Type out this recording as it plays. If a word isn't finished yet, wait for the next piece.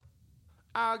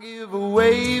I'll give a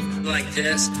wave like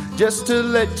this just to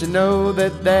let you know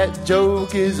that that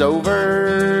joke is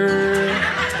over.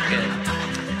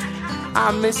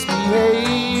 I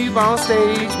misbehave on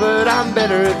stage, but I'm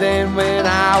better than when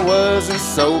I wasn't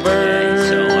sober.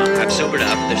 So I've sobered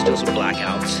up. There's still some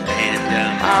blackouts,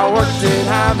 and I worked in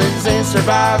Hyman's and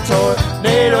survived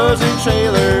tornadoes and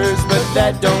trailers, but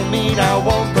that don't mean I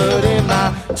won't put in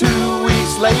my 2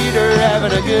 weeks later.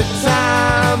 Having a good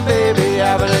time, baby,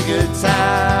 having a good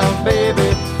time,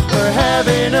 baby. We're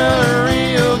having a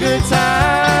real good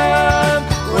time.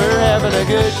 We're having a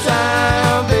good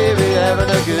time, baby, having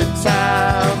a good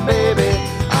time, baby.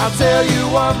 I'll tell you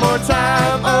one more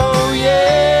time, oh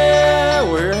yeah,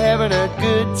 we're having a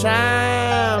good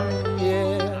time,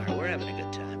 yeah. we're having a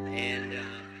good time. And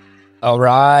all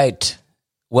right.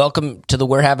 Welcome to the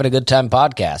We're Having a Good Time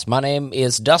podcast. My name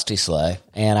is Dusty Slay,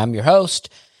 and I'm your host,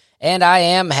 and I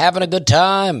am having a good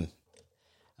time.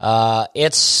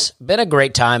 It's been a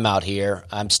great time out here.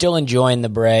 I'm still enjoying the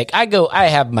break. I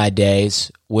have my days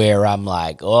where I'm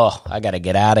like, oh, I got to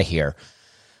get out of here.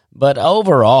 But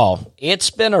overall, it's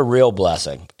been a real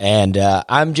blessing, and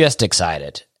I'm just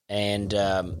excited. And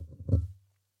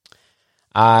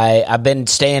I've been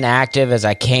staying active as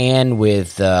I can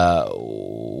with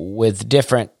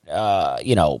different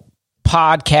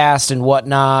podcasts and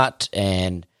whatnot,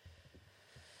 and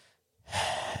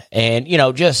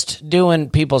just doing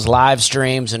people's live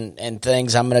streams and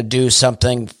things. I'm going to do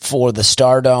something for the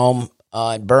Stardome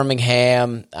in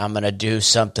Birmingham. I'm going to do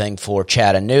something for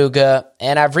Chattanooga,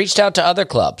 and I've reached out to other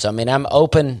clubs. I mean, I'm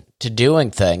open to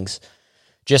doing things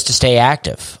just to stay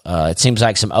active. It seems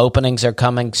like some openings are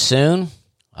coming soon.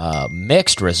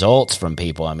 Mixed results from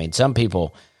people. I mean, some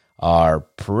people are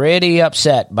pretty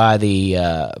upset by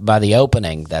the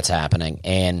opening that's happening,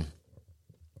 and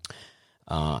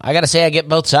I got to say, I get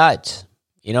both sides.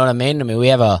 You know what I mean? I mean, we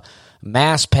have a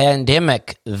mass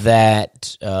pandemic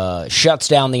that shuts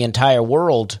down the entire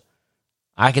world.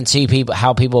 I can see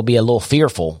how people be a little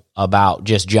fearful about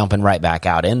just jumping right back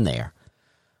out in there.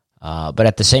 But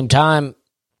at the same time,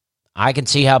 I can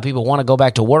see how people want to go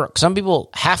back to work. Some people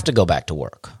have to go back to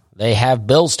work. They have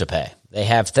bills to pay. They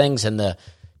have things, and the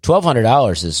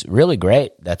 $1,200 is really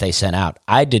great that they sent out.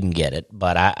 I didn't get it,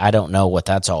 but I don't know what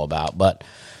that's all about. But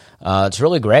it's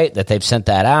really great that they've sent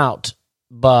that out,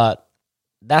 but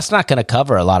that's not going to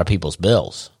cover a lot of people's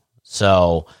bills.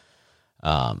 So,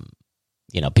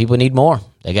 people need more.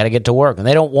 They got to get to work, and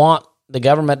they don't want the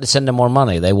government to send them more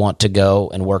money. They want to go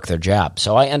and work their job.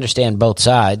 So I understand both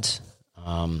sides,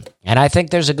 and I think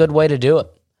there's a good way to do it.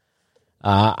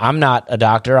 I'm not a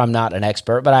doctor. I'm not an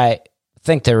expert, but I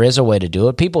think there is a way to do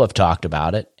it. People have talked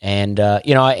about it, and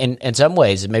in some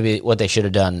ways, maybe what they should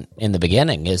have done in the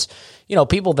beginning is,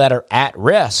 people that are at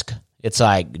risk, it's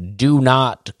like, do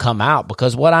not come out,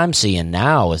 because what I'm seeing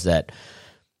now is that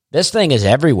this thing is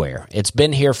everywhere. It's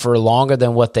been here for longer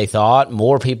than what they thought.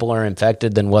 More people are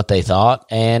infected than what they thought,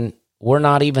 and we're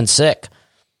not even sick.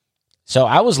 So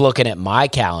I was looking at my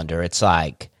calendar. It's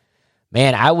like,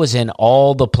 man, I was in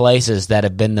all the places that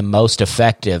have been the most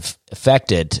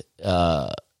affected.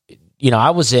 I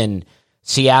was in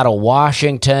Seattle,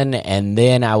 Washington, and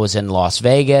then I was in Las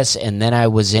Vegas, and then I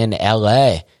was in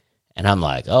LA. And I'm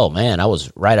like, oh man, I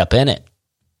was right up in it.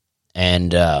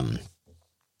 And and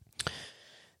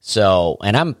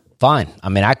I'm fine. I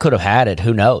mean, I could have had it.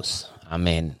 Who knows? I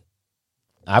mean,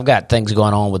 I've got things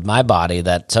going on with my body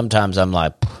that sometimes I'm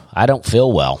like, I don't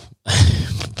feel well.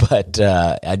 But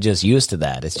I'm just used to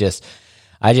that.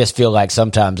 I just feel like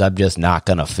sometimes I'm just not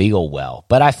going to feel well.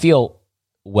 But I feel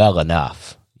well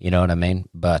enough. You know what I mean?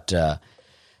 But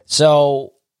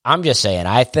so I'm just saying,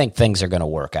 I think things are going to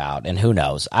work out, and who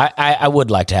knows? I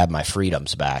would like to have my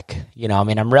freedoms back.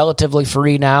 I'm relatively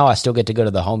free now. I still get to go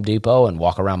to the Home Depot and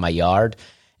walk around my yard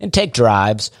and take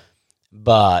drives,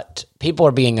 but people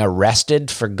are being arrested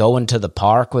for going to the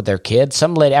park with their kids.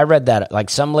 I read that, like,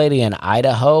 some lady in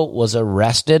Idaho was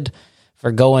arrested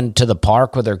for going to the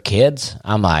park with her kids.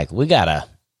 I'm like, we gotta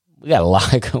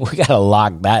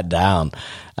lock that down.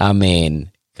 I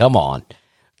mean, come on.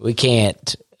 We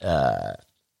can't,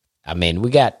 we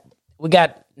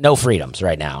got no freedoms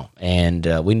right now, and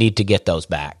we need to get those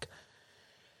back.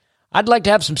 I'd like to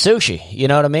have some sushi, you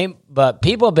know what I mean? But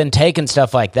people have been taking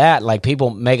stuff like that. Like, people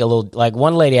make a little, like,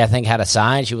 one lady I think had a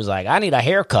sign. She was like, I need a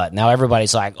haircut. Now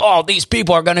everybody's like, oh, these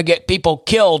people are going to get people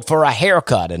killed for a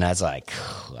haircut. And I was like,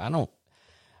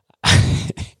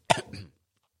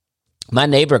 my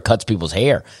neighbor cuts people's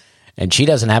hair, and she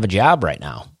doesn't have a job right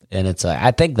now. And it's like,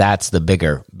 I think that's the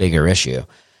bigger issue.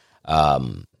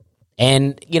 And,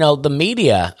 the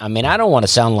media, I mean, I don't want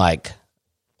to sound like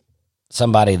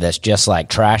somebody that's just like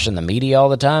trashing the media all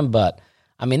the time, but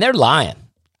I mean, they're lying.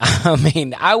 I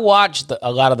mean, I watched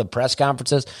a lot of the press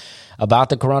conferences about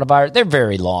the coronavirus. They're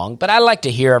very long, but I like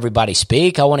to hear everybody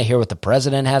speak. I want to hear what the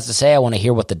president has to say. I want to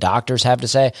hear what the doctors have to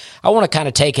say. I want to kind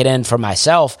of take it in for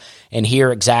myself and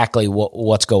hear exactly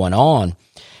what's going on.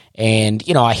 And,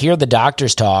 you know, I hear the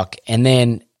doctors talk, and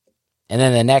then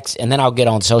I'll get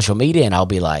on social media and I'll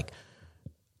be like,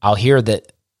 I'll hear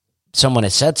that someone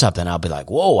has said something. I'll be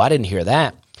like, whoa, I didn't hear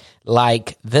that.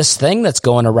 Like this thing that's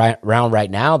going around right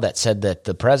now that said that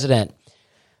the president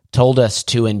told us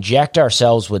to inject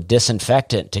ourselves with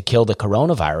disinfectant to kill the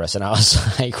coronavirus. And I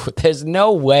was like, there's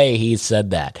no way he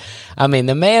said that. I mean,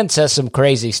 the man says some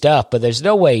crazy stuff, but there's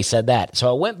no way he said that. So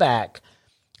I went back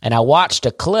and I watched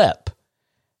a clip,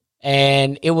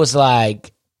 and it was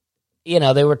like, you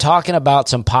know, they were talking about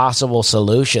some possible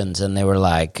solutions, and they were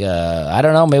like, I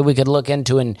don't know, maybe we could look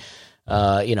into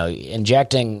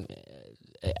injecting.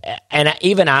 And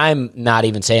even I'm not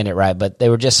even saying it right, but they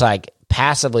were just like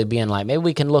passively being like, maybe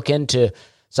we can look into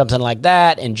something like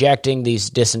that, injecting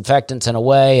these disinfectants in a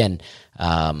way, and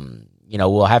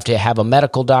we'll have to have a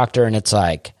medical doctor. And it's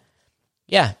like,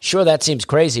 yeah, sure, that seems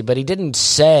crazy, but he didn't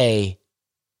say,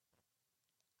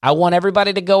 I want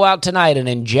everybody to go out tonight and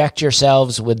inject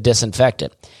yourselves with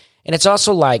disinfectant. And it's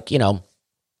also like, you know,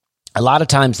 a lot of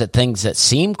times that things that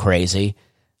seem crazy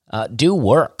do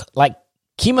work. Like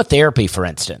chemotherapy, for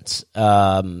instance,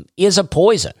 is a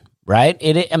poison, right?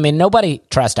 Nobody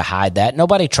tries to hide that.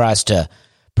 Nobody tries to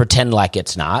pretend like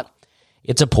it's not.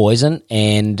 It's a poison,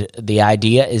 and the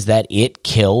idea is that it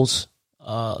kills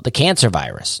the cancer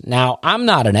virus. Now, I'm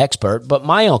not an expert, but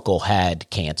my uncle had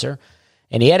cancer,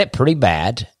 and he had it pretty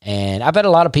bad, and I've had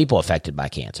a lot of people affected by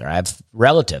cancer. I have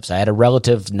relatives. I had a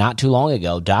relative not too long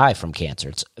ago die from cancer.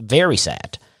 It's very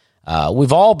sad.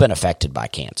 We've all been affected by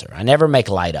cancer. I never make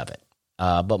light of it.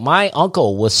 But my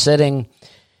uncle was sitting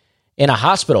in a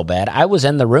hospital bed. I was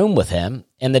in the room with him,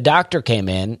 and the doctor came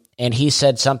in, and he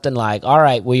said something like, all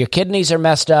right, well, your kidneys are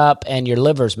messed up and your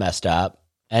liver's messed up.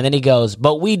 And then he goes,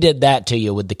 but we did that to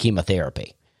you with the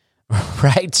chemotherapy,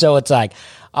 right? So it's like,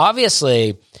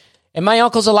 obviously, and my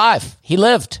uncle's alive. He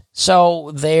lived.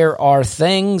 So there are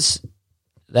things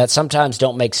that sometimes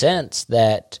don't make sense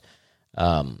that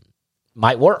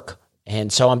might work.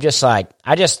 And so I'm just like,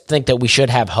 I just think that we should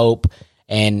have hope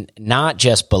and not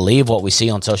just believe what we see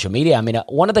on social media. I mean,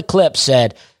 one of the clips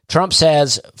said, Trump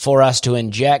says for us to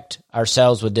inject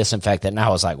ourselves with disinfectant. And I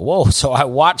was like, whoa. So I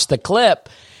watched the clip,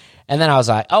 and then I was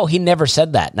like, oh, he never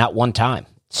said that, not one time.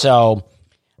 So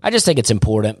I just think it's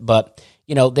important. But,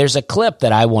 you know, there's a clip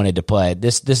that I wanted to play.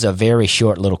 This is a very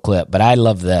short little clip, but I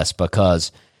love this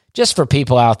because just for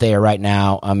people out there right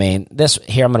now, I mean,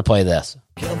 here, I'm going to play this.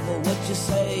 Careful what you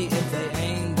say if they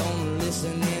ain't gonna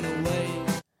listen anyway.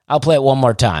 I'll play it one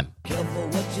more time. Careful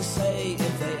what you say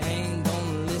if they ain't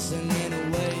gonna listen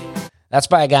anyway. That's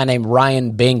by a guy named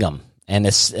Ryan Bingham. And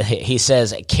he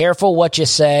says, careful what you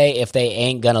say if they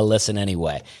ain't going to listen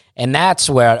anyway. And that's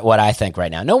what I think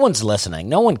right now. No one's listening.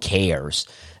 No one cares.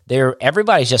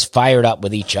 Everybody's just fired up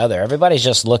with each other. Everybody's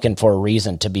just looking for a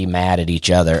reason to be mad at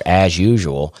each other as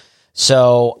usual.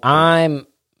 So I'm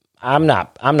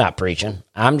not preaching.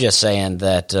 I'm just saying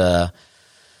that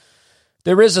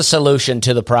there is a solution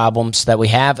to the problems that we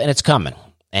have, and it's coming.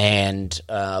 And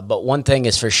but one thing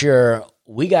is for sure,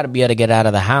 we got to be able to get out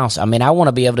of the house. I mean, I want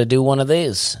to be able to do one of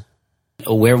these.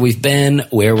 Where we've been,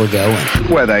 where we're going.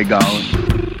 Where they going?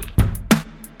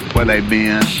 Where they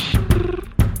been?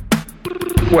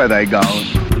 Where they going?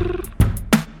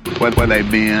 Where they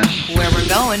been? Where we're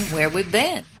going, where we've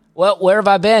been. Well, where have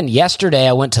I been? Yesterday,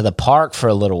 I went to the park for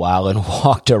a little while and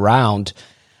walked around,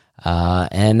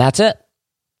 and that's it.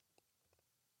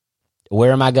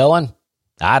 Where am I going?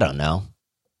 I don't know.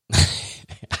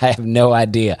 I have no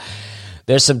idea.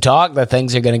 There's some talk that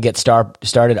things are going to get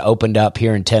started opened up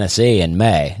here in Tennessee in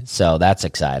May, so that's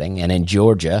exciting, and in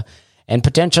Georgia, and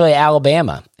potentially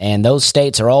Alabama. And those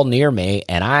states are all near me,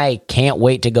 and I can't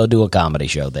wait to go do a comedy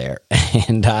show there.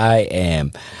 And I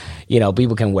am,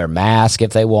 people can wear masks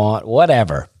if they want,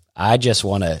 whatever. I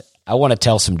want to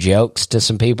tell some jokes to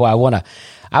some people. I want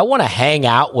to hang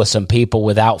out with some people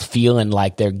without feeling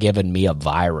like they're giving me a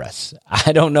virus.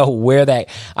 I don't know where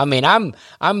I'm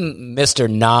Mr.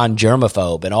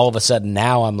 non-germaphobe, and all of a sudden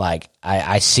now I'm like,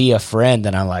 I see a friend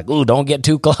and I'm like, ooh, don't get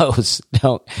too close. I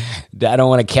don't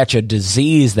want to catch a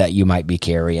disease that you might be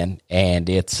carrying. And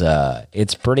it's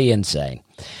pretty insane.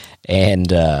 And,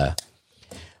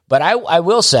 but I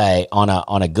will say on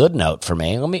a good note for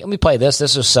me, let me play this.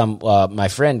 This is my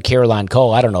friend Caroline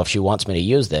Cole. I don't know if she wants me to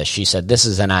use this. She said this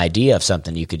is an idea of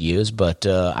something you could use, but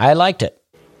I liked it.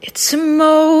 It's a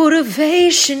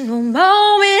motivational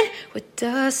moment with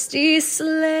Dusty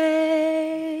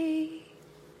Slade.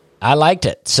 I liked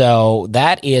it. So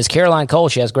that is Caroline Cole.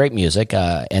 She has great music.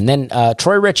 And then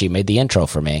Troy Ritchie made the intro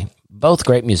for me. Both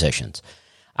great musicians.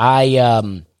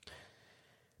 I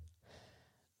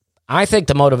think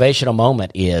the motivational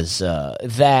moment is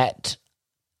that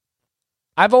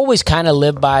I've always kind of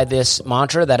lived by this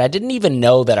mantra that I didn't even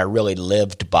know that I really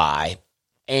lived by.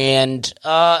 And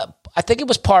I think it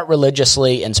was part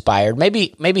religiously inspired,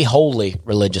 maybe wholly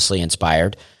religiously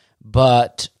inspired,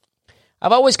 but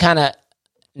I've always kind of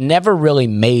never really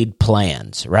made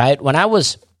plans, right? When I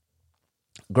was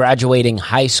graduating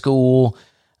high school,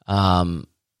 I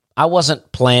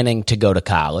wasn't planning to go to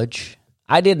college.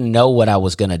 I didn't know what I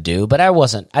was going to do, but I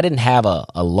didn't have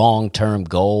a long-term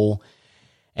goal.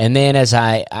 And then as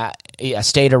I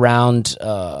stayed around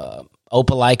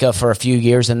Opelika for a few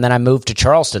years, and then I moved to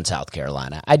Charleston, South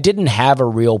Carolina. I didn't have a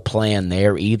real plan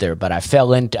there either, but I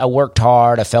worked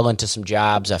hard. I fell into some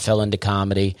jobs. I fell into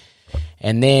comedy.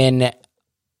 And then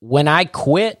when I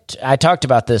quit, I talked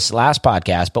about this last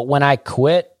podcast, but when I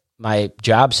quit my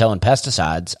job selling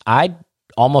pesticides, I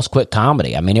almost quit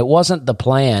comedy. I mean, it wasn't the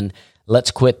plan,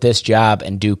 let's quit this job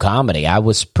and do comedy. I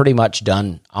was pretty much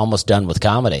almost done with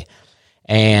comedy.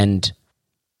 And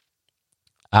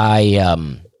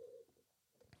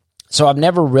so I've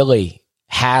never really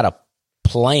had a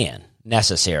plan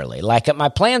necessarily. Like my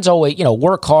plan's always,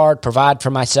 work hard, provide for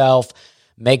myself,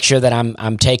 make sure that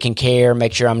I'm taking care,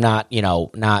 make sure I'm not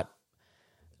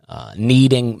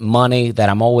needing money, that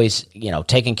I'm always,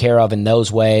 taken care of in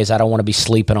those ways. I don't want to be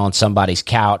sleeping on somebody's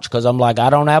couch because I'm like, I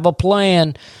don't have a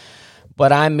plan.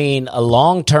 But I mean,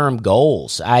 long-term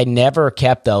goals, I never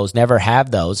kept those, never have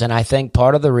those. And I think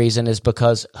part of the reason is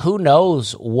because who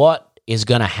knows what is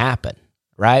going to happen,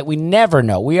 right? We never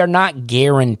know. We are not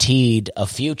guaranteed a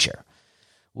future.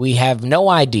 We have no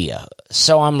idea.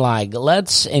 So I'm like,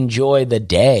 let's enjoy the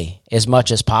day as much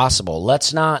as possible.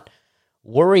 Let's not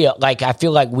worry. Like, I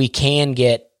feel like we can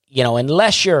get,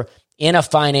 unless you're in a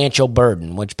financial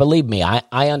burden, which believe me,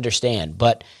 I understand.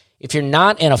 But if you're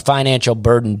not in a financial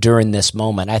burden during this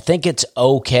moment, I think it's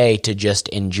okay to just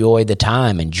enjoy the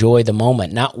time, enjoy the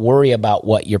moment, not worry about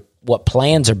what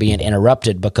plans are being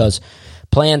interrupted, because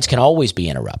plans can always be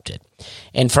interrupted.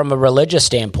 And from a religious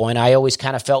standpoint, I always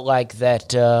kind of felt like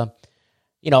that,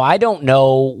 I don't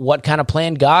know what kind of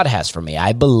plan God has for me.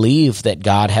 I believe that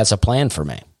God has a plan for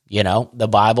me. The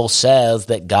Bible says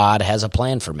that God has a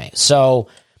plan for me. So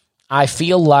I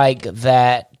feel like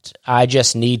that I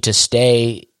just need to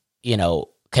stay,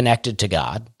 connected to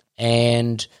God,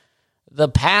 and the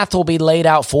path will be laid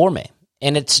out for me.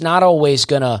 And it's not always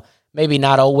maybe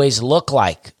not always look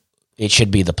like it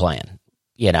should be the plan,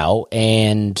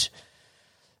 and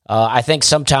I think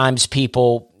sometimes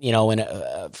people,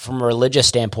 from a religious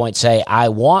standpoint say, I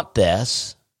want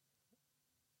this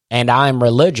and I'm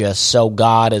religious, so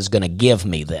God is going to give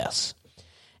me this.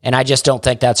 And I just don't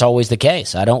think that's always the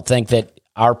case. I don't think that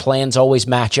our plans always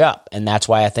match up. And that's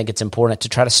why I think it's important to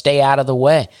try to stay out of the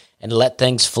way and let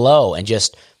things flow and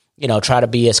just, try to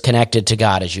be as connected to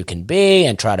God as you can be,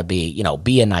 and try to be,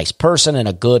 be a nice person and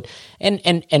a good,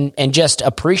 and just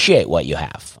appreciate what you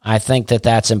have. I think that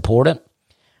that's important.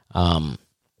 Because,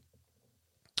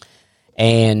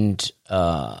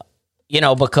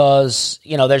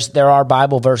 there are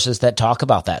Bible verses that talk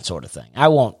about that sort of thing. I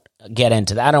won't get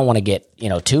into that. I don't want to get,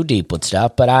 too deep with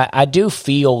stuff, but I do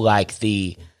feel like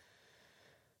the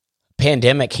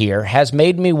pandemic here has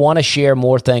made me want to share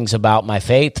more things about my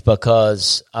faith,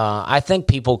 because I think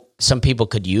some people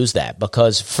could use that,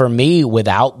 because for me,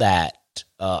 without that,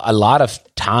 a lot of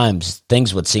times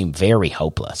things would seem very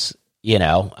hopeless,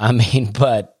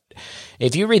 but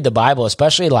if you read the Bible,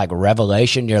 especially like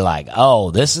Revelation, you're like,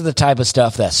 oh, this is the type of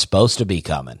stuff that's supposed to be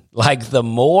coming. Like, the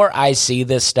more I see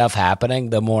this stuff happening,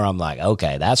 the more I'm like,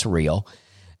 okay, that's real.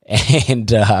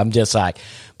 And I'm just like,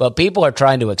 but people are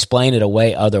trying to explain it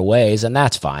away other ways, and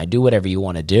that's fine. Do whatever you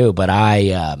want to do. But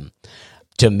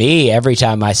to me, every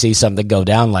time I see something go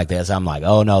down like this, I'm like,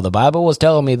 oh no, the Bible was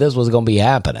telling me this was going to be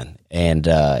happening. And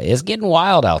it's getting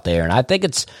wild out there. And I think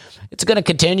it's going to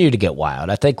continue to get wild.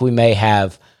 I think we may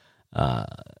have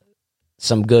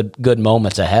some good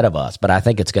moments ahead of us, but I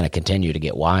think it's going to continue to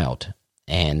get wild.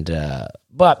 And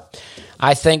but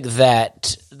I think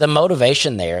that the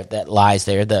motivation there that lies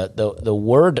there, the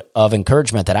word of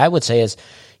encouragement that I would say is,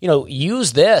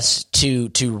 use this to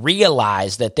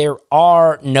realize that there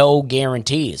are no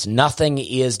guarantees. Nothing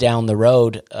is down the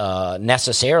road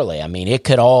necessarily. I mean, it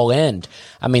could all end.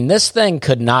 I mean, this thing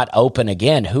could not open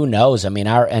again. Who knows? I mean,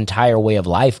 our entire way of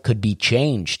life could be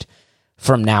changed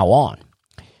from now on.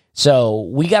 So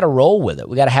we got to roll with it.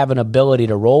 We got to have an ability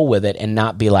to roll with it and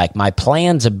not be like, my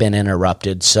plans have been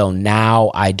interrupted, so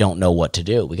now I don't know what to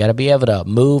do. We got to be able to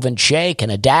move and shake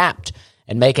and adapt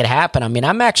and make it happen. I mean,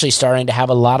 I'm actually starting to have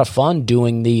a lot of fun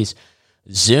doing these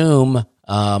Zoom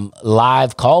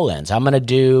live call-ins. I'm going to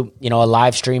do, a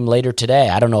live stream later today.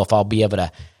 I don't know if I'll be able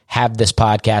to have this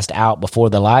podcast out before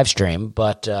the live stream,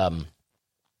 but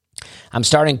I'm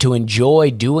starting to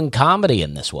enjoy doing comedy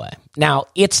in this way. Now,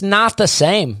 it's not the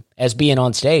same as being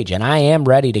on stage, and I am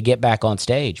ready to get back on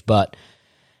stage, but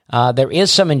there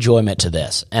is some enjoyment to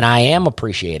this, and I am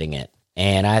appreciating it,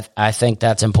 and I think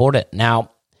that's important.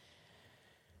 Now,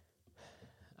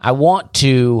 I want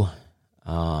to,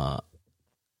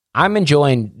 I'm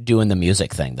enjoying doing the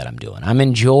music thing that I'm doing. I'm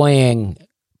enjoying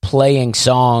playing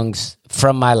songs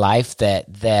from my life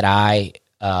that I,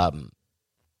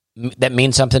 that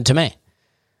mean something to me.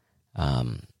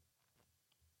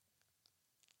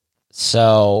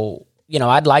 So,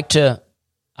 I'd like to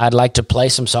play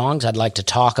some songs. I'd like to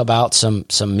talk about some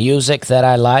music that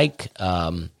I like.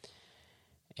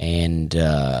 And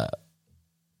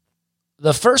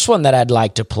the first one that I'd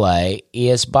like to play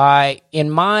is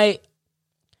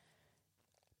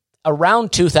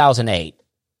around 2008,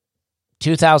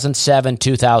 2007,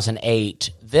 2008,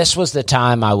 this was the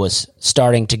time I was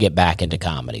starting to get back into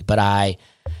comedy. But I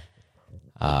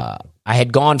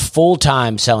had gone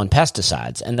full-time selling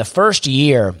pesticides. And the first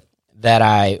year that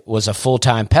I was a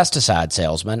full-time pesticide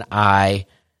salesman, I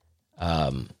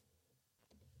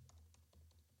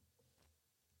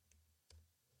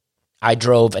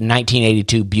drove a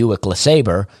 1982 Buick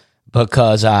LeSabre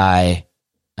because I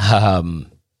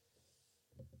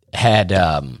had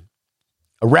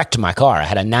wrecked my car. I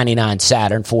had a 99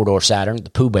 Saturn, four-door Saturn, the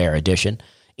Pooh Bear edition,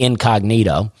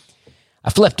 incognito.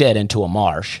 I flipped it into a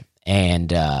Marsh,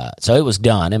 and so it was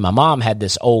done. And my mom had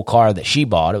this old car that she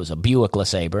bought. It was a Buick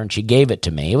LeSabre, and she gave it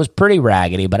to me. It was pretty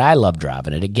raggedy, but I loved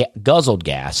driving it. It guzzled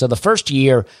gas. So the first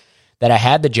year that I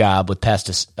had the job with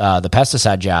the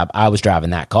pesticide job, I was driving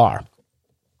that car.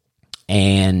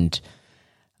 And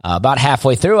about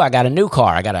halfway through, I got a new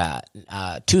car. I got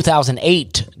a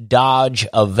 2008 Dodge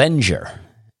Avenger,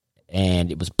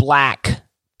 and it was black,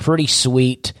 pretty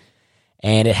sweet,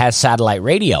 and it has satellite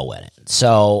radio in it.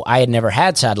 So I had never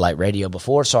had satellite radio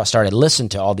before, so I started listening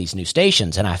to all these new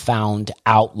stations, and I found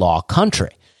Outlaw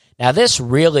Country. Now, this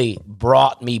really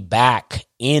brought me back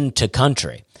into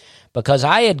country because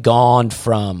I had gone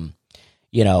from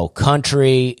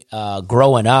country,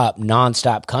 growing up,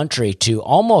 nonstop country, to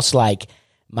almost like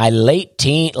my late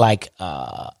teen,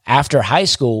 after high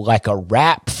school, like a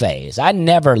rap phase. I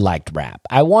never liked rap.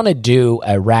 I want to do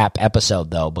a rap episode,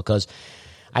 though, because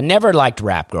I never liked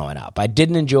rap growing up. I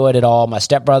didn't enjoy it at all. My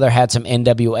stepbrother had some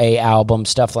NWA albums,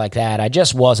 stuff like that. I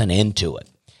just wasn't into it.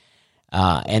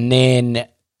 And then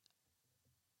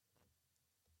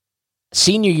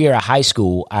senior year of high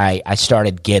school, I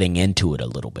started getting into it a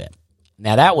little bit.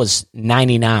 Now, that was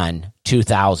 99,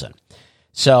 2000.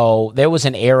 So there was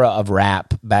an era of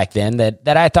rap back then that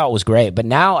I thought was great. But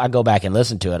now I go back and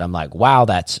listen to it. I'm like, wow,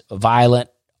 that's violent,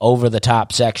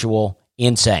 over-the-top, sexual,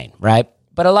 insane, right?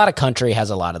 But a lot of country has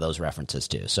a lot of those references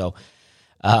too. So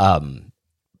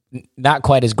not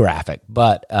quite as graphic.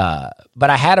 But I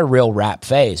had a real rap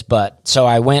phase. But so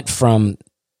I went from,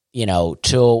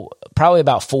 till probably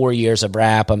about 4 years of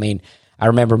rap. I mean, I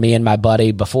remember me and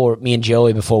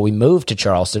Joey, before we moved to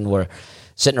Charleston, were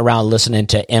sitting around listening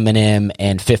to Eminem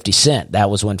and 50 Cent. That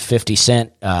was when 50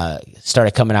 Cent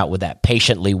started coming out with that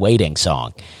Patiently Waiting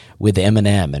song with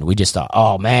Eminem. And we just thought,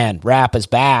 oh, man, rap is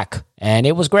back. And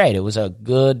it was great. It was a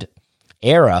good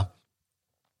era.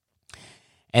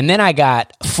 And then I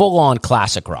got full-on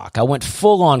classic rock. I went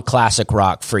full-on classic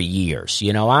rock for years.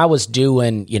 I was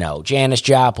doing, Janis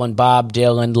Joplin, Bob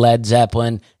Dylan, Led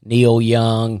Zeppelin, Neil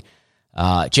Young,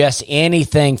 just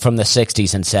anything from the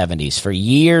 60s and 70s for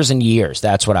years and years.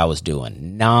 That's what I was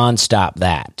doing, nonstop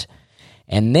that.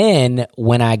 And then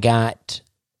when I got,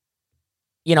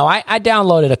 I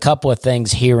downloaded a couple of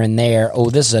things here and there. Oh,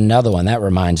 this is another one. That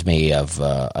reminds me of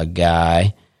a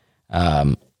guy,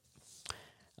 because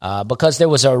there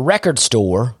was a record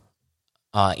store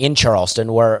in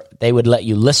Charleston where they would let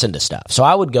you listen to stuff. So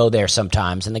I would go there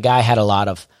sometimes, and the guy had a lot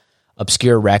of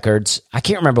obscure records. I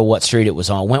can't remember what street it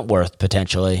was on, Wentworth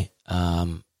potentially.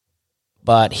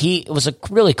 But it was a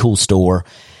really cool store,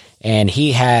 and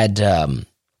he had,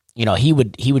 he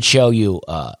would show you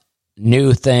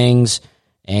new things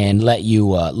and let you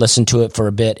listen to it for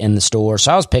a bit in the store.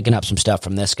 So I was picking up some stuff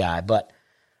from this guy. But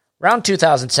around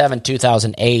 2007,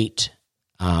 2008,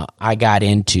 I got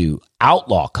into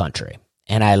outlaw country,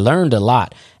 and I learned a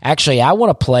lot. Actually, I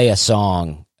want to play a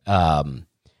song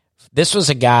This was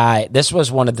a guy, this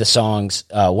was one of the songs,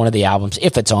 one of the albums,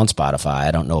 if it's on Spotify.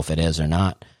 I don't know if it is or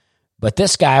not. But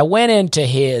this guy, went into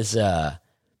his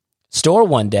store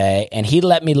one day, and he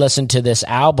let me listen to this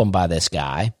album by this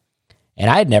guy. And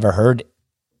I had never heard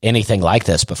anything like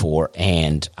this before,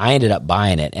 and I ended up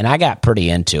buying it, and I got pretty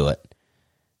into it.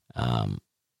 And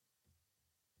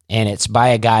it's by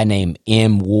a guy named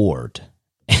M. Ward.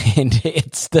 And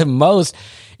it's the most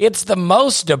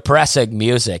depressing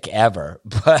music ever,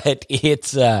 but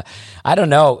it's, I don't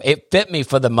know, it fit me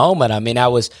for the moment. I mean, I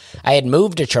had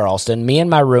moved to Charleston. Me and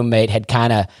my roommate had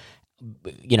kind of,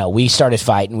 we started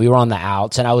fighting. We were on the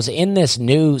outs, and I was in this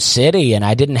new city, and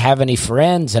I didn't have any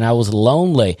friends, and I was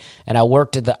lonely, and I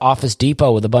worked at the Office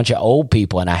Depot with a bunch of old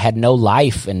people, and I had no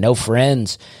life and no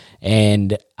friends.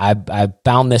 And I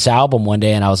found this album one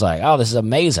day, and I was like, oh, this is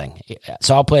amazing.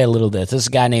 So I'll play a little of this. This is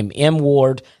a guy named M.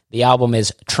 Ward. The album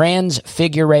is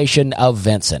Transfiguration of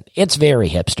Vincent. It's very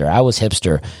hipster. I was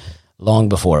hipster long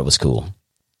before it was cool.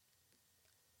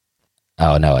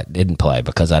 Oh, no, it didn't play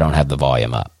because I don't have the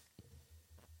volume up.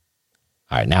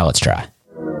 All right, now let's try.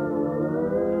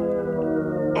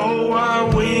 Oh, I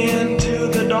went to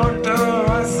the doctor.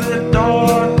 I said,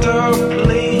 doctor,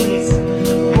 please,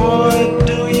 what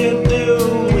do you do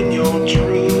when your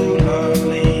true love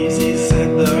leaves? He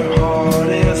said, the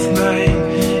hardest thing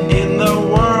in the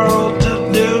world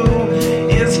to do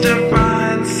is to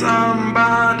find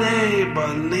somebody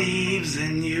believes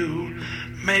in you.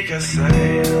 Make a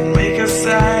sad, make a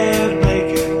sad,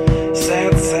 make a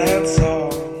sad, sad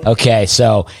song. Okay,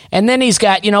 so, and then he's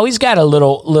got a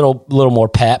little more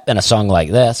pep in a song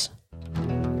like this.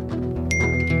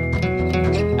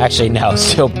 Actually, no,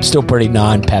 still pretty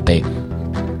non-peppy.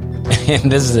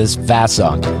 And this is his fast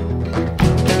song.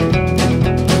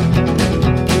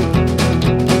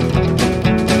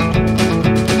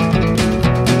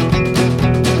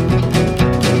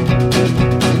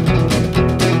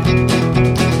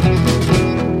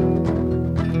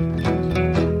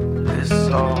 This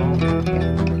song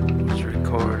was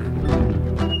recorded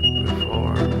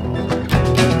before.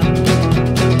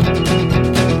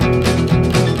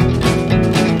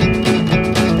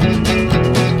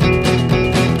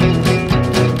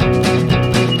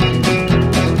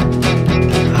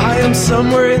 I am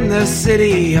somewhere in the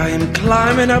city. I am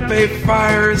climbing up a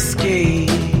fire escape.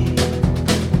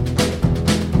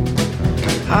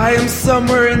 I am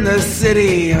somewhere in the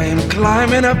city. I am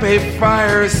climbing up a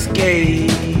fire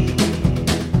escape.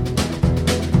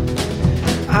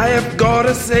 I have got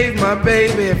to save my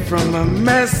baby from a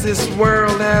mess this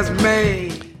world has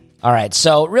made. All right,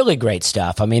 so really great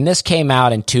stuff. I mean, this came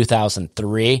out in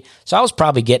 2003, so I was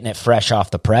probably getting it fresh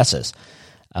off the presses.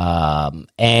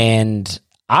 And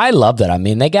I loved it. I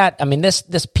mean,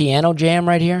 this piano jam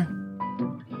right here.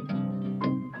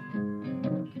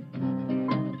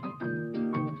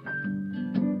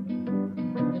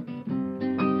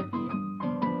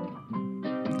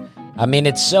 I mean,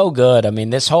 it's so good. I mean,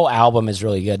 this whole album is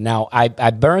really good. Now, I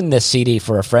burned this CD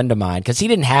for a friend of mine because he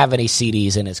didn't have any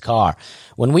CDs in his car.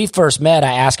 When we first met,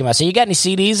 I asked him, I said, you got any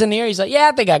CDs in here? He's like,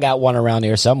 yeah, I think I got one around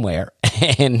here somewhere.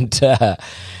 And so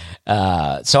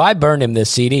I burned him this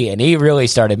CD, and he really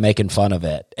started making fun of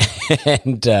it.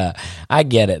 And I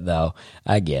get it, though.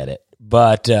 I get it.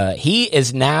 But he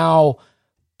is now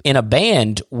in a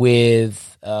band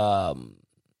with, or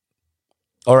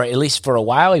at least for a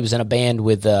while, he was in a band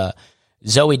with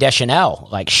Zooey Deschanel,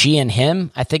 like She and Him,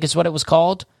 I think is what it was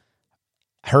called.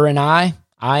 Her and I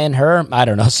and Her, I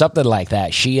don't know, something like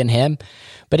that, She and Him.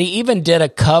 But he even did a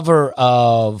cover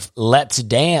of Let's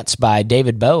Dance by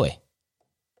David Bowie.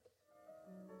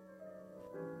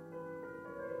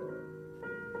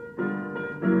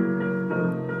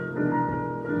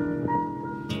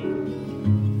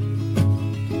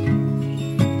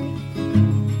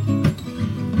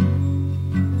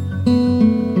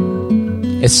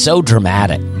 It's so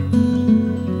dramatic.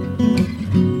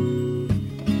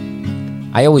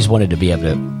 I always wanted to be able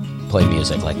to play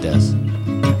music like this.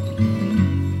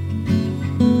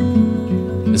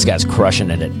 This guy's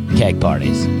crushing it at keg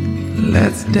parties.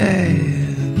 Let's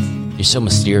dance. You're so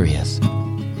mysterious.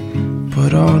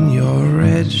 Put on your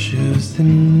red shoes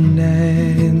and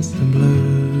dance the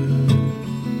blues.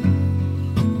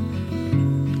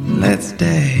 Let's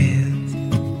dance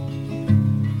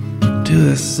to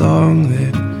the song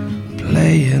that's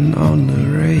playing on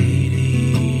the radio.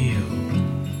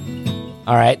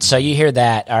 All right, so you hear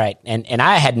that. All right, and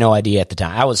I had no idea at the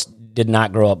time. I did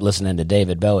not grow up listening to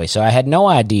David Bowie, so I had no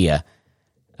idea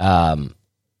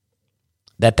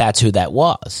that's who that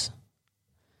was.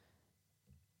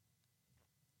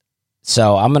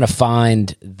 So I'm going to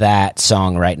find that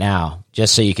song right now,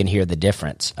 just so you can hear the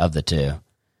difference of the two.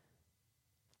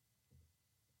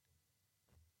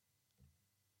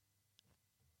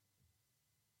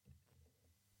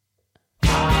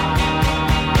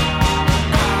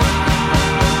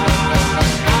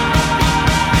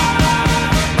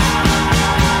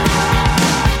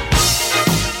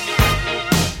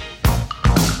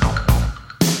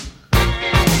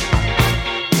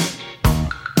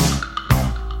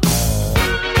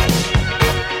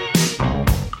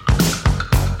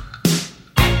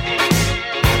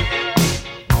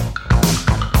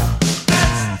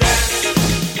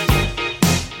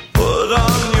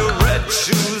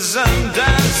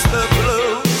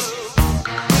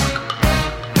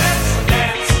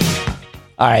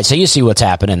 All right, so you see what's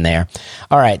happening there.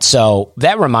 All right, so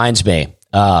that reminds me,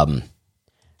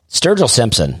 Sturgill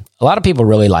Simpson. A lot of people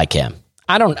really like him.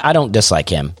 I don't dislike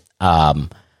him,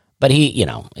 but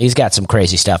he's got some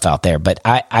crazy stuff out there. But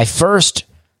I first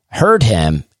heard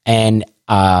him, and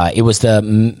it was the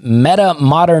Meta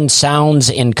Modern Sounds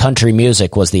in Country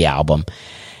Music was the album,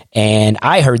 and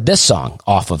I heard this song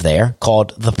off of there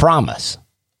called "The Promise."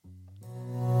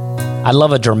 I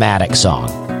love a dramatic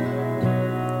song.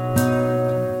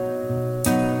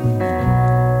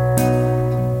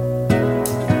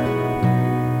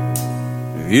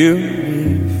 You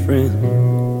need a friend.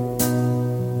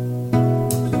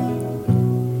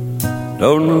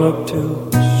 Don't look to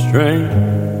a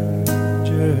stranger.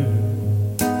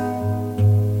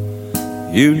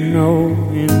 You know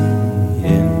in the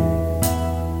end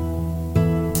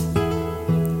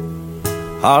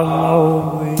I'll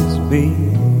always be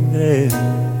there.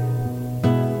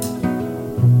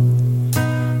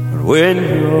 But when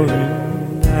you're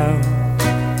in doubt,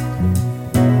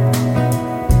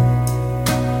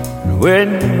 when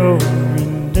you're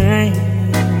in danger,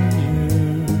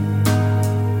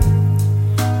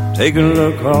 take a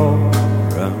look all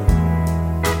around,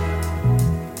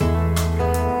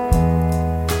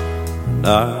 and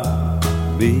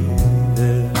I'll be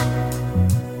there.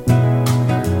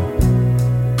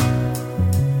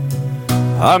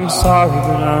 I'm sorry,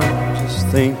 but I'm just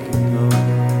thinking of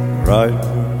the right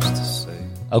words to say.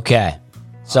 Okay,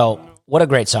 so what a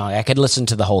great song. I could listen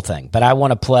to the whole thing, but I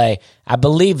want to play, I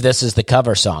believe this is the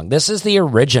cover song. This is the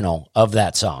original of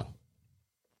that song.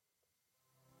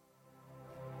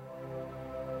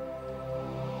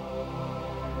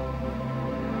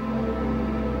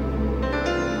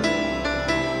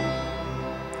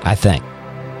 I think.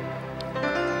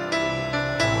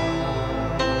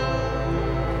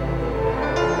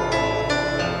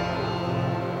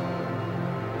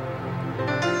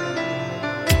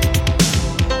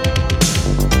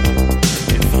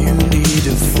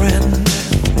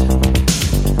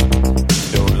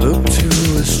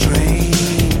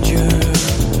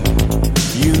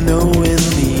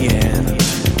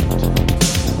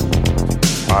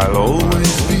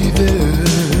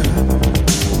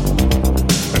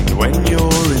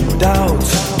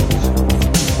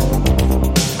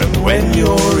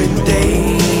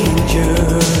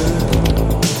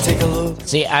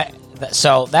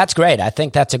 So that's great. I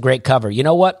think that's a great cover. You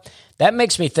know what? That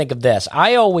makes me think of this.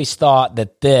 I always thought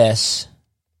that this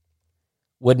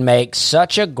would make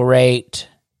such a great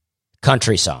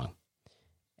country song.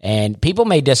 And people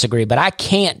may disagree, but I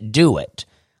can't do it.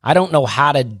 I don't know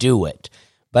how to do it.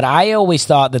 But I always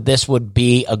thought that this would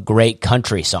be a great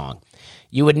country song.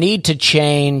 You would need to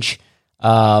change,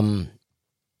 I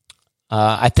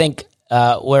think,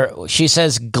 where she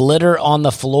says glitter on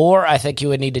the floor, I think you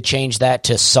would need to change that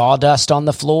to sawdust on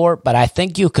the floor, but I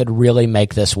think you could really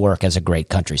make this work as a great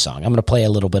country song. I'm going to play a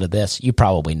little bit of this. You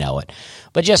probably know it.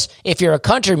 But just, if you're a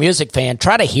country music fan,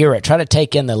 try to hear it. Try to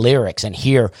take in the lyrics and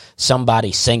hear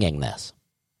somebody singing this.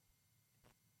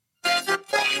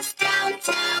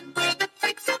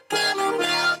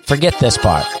 Forget this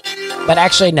part. But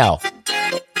actually, no.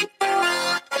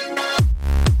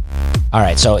 All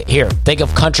right, so here, think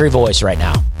of country voice right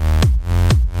now.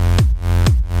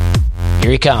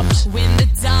 Here he comes. When the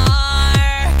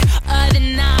dark of the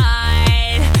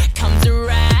night comes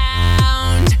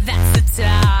around, that's the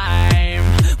time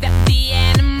that the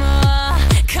animal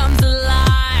comes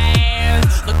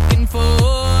alive, looking for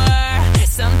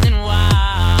something wild.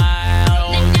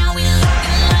 Now we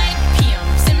looking like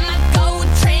pimps in my gold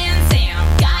Trans Am.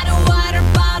 Got a water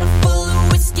bottle full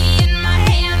of whiskey in my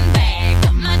handbag.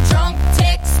 Got my drunk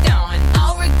text on,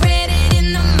 I'll regret it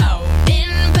in the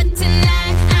morning, but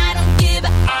tonight I don't give a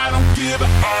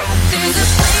There's a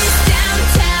place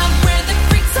downtown where the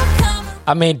freaks will come.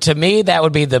 I mean, to me, that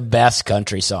would be the best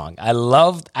country song. I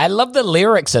love the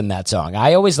lyrics in that song.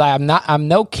 I always like. I'm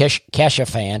no Kesha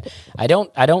fan. I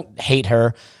don't hate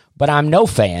her, but I'm no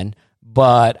fan.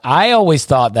 But I always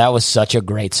thought that was such a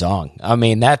great song. I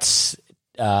mean, that's.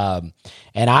 And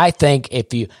I think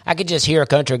I could just hear a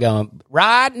country going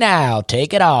right now,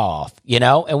 take it off,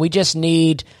 and we just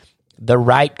need the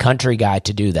right country guy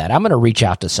to do that. I'm going to reach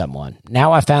out to someone.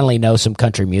 Now I finally know some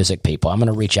country music people. I'm going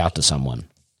to reach out to someone.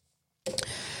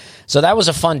 So that was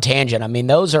a fun tangent. I mean,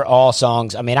 those are all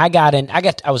songs. I mean, I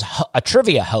was a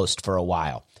trivia host for a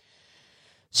while.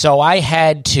 So I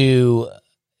had to,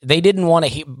 they didn't want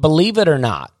to, believe it or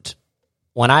not,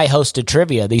 when I hosted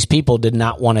trivia, these people did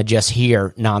not want to just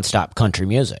hear nonstop country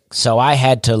music. So I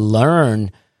had to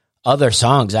learn other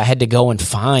songs. I had to go and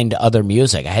find other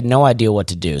music. I had no idea what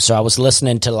to do. So I was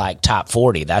listening to like top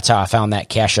 40. That's how I found that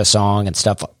Kesha song and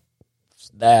stuff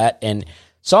that, and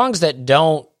songs that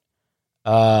don't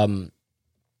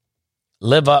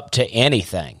live up to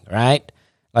anything, right?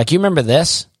 Like, you remember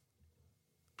this?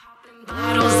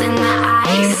 Bottles in the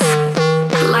ice,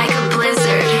 like a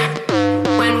blizzard.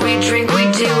 When we drink, we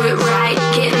do it right.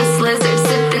 Getting slizzard,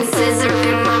 sipping scissor.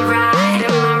 Am I right?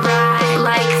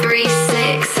 Like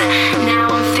 3-6. Now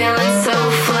I'm feeling so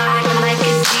fly, like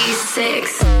a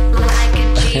G6. Like a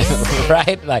G6.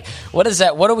 Right? Like, what is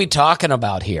that? What are we talking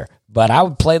about here? But I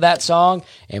would play that song,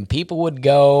 and people would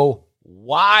go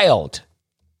wild.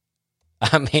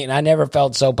 I mean, I never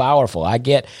felt so powerful.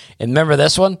 And remember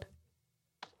this one?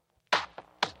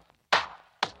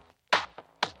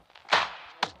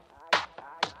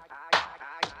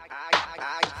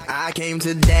 I came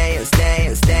to dance,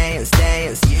 dance, dance,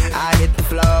 dance. I hit the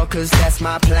floor cause that's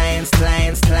my plans.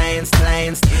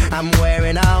 I'm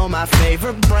wearing all my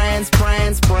favorite brands.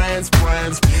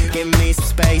 Give me some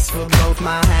space for both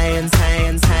my hands.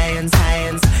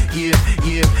 You,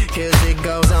 cause it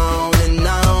goes on and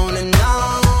on and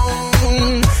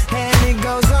on. And it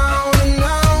goes on and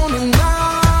on and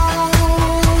on.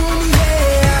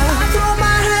 Yeah, I throw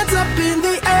my hands up in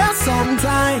the air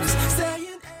sometimes.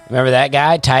 Remember that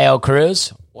guy, Taio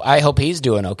Cruz? I hope he's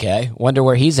doing okay. Wonder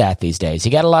where he's at these days. He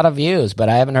got a lot of views, but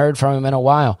I haven't heard from him in a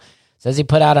while. Says he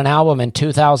put out an album in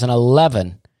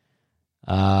 2011.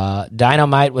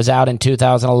 Dynamite was out in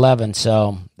 2011,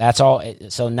 so that's all.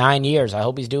 So 9 years. I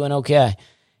hope he's doing okay.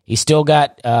 He's still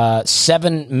got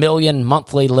 7 million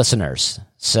monthly listeners.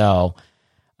 So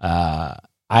I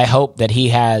hope that he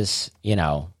has,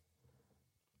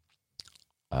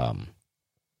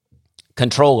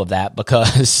 control of that,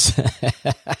 because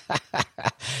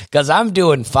I'm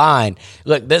doing fine.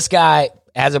 Look, this guy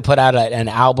hasn't put out an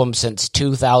album since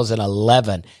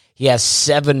 2011. He has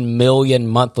 7 million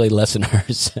monthly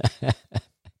listeners.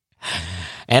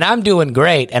 And I'm doing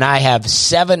great, and I have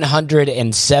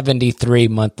 773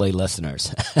 monthly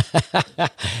listeners.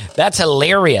 That's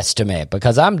hilarious to me,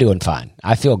 because I'm doing fine.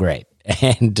 I feel great.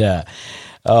 And,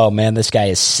 oh man, this guy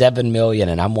is 7 million,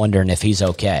 and I'm wondering if he's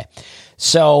okay.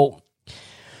 So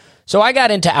I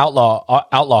got into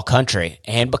outlaw country,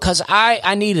 and because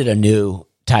I needed a new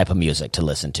type of music to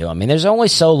listen to. I mean, there's only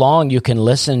so long you can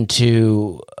listen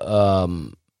to,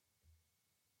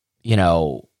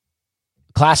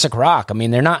 classic rock. I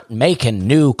mean, they're not making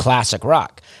new classic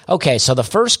rock. Okay, so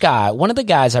one of the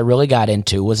guys I really got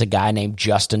into was a guy named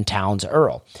Justin Townes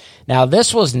Earl. Now,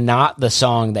 this was not the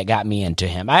song that got me into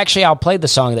him. I'll play the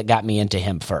song that got me into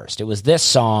him first. It was this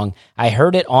song. I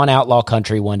heard it on Outlaw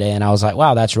Country one day, and I was like,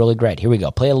 wow, that's really great. Here we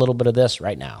go. Play a little bit of this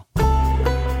right now.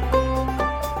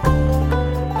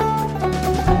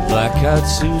 Black-eyed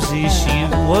Susie, she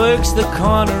works the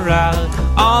corner out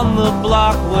on the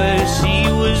block where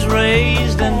she was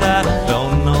raised, and I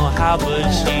don't know how, but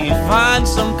she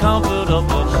finds some comfort up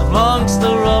amongst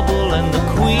the rubble and the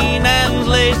Queen Anne's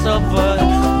lace up, but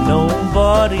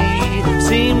nobody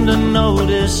seemed to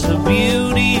notice the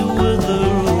beauty wither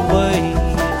away.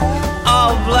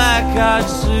 Oh, black-eyed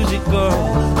Susie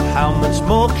girl, how much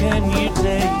more can you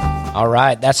take? All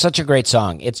right, that's such a great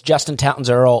song. It's Justin Townes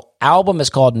Earl. Album is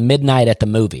called Midnight at the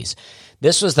Movies.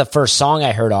 This was the first song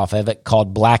I heard off of it,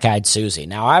 called Black-Eyed Susie.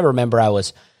 Now, I remember I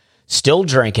was still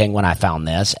drinking when I found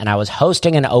this, and I was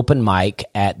hosting an open mic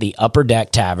at the Upper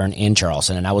Deck Tavern in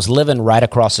Charleston, and I was living right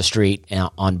across the street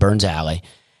on Burns Alley,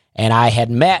 and I had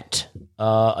met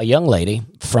a young lady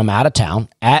from out of town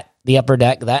at the Upper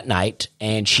Deck that night,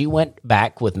 and she went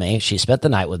back with me. She spent the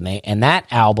night with me, and that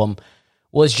album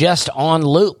was just on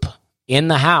loop in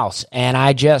the house, and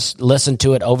I just listened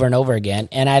to it over and over again,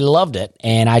 and I loved it.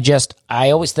 And I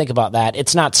always think about that.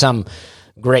 It's not some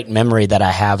great memory that I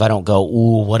have. I don't go,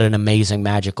 ooh, what an amazing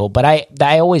magical, but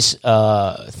I always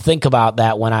think about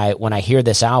that when I hear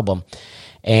this album.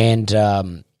 And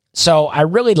so I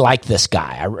really like this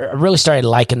guy. I really started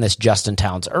liking this Justin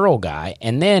Townes Earl guy.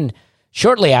 And then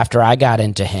shortly after I got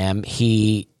into him,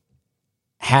 he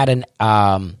had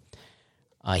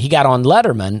he got on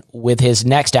Letterman with his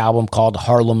next album called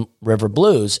Harlem River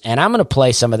Blues, and I'm going to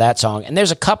play some of that song. And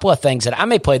there's a couple of things that I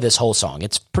may play this whole song.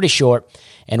 It's pretty short,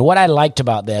 and what I liked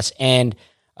about this, and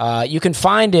you can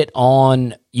find it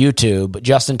on YouTube.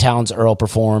 Justin Townes Earl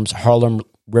performs Harlem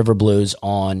River Blues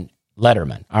on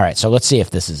Letterman. All right, so let's see if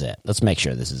this is it. Let's make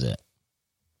sure this is it.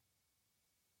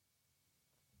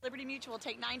 Liberty Mutual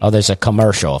take 90. Oh, there's a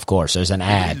commercial, of course. There's an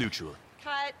ad.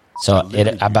 So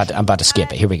I'm about to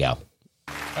skip it. Here we go.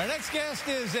 Our next guest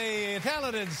is a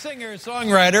talented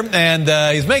singer-songwriter,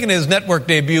 and he's making his network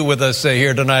debut with us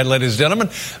here tonight, ladies and gentlemen.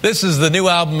 This is the new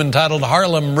album entitled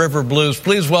Harlem River Blues.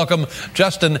 Please welcome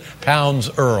Justin Townes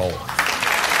Earl.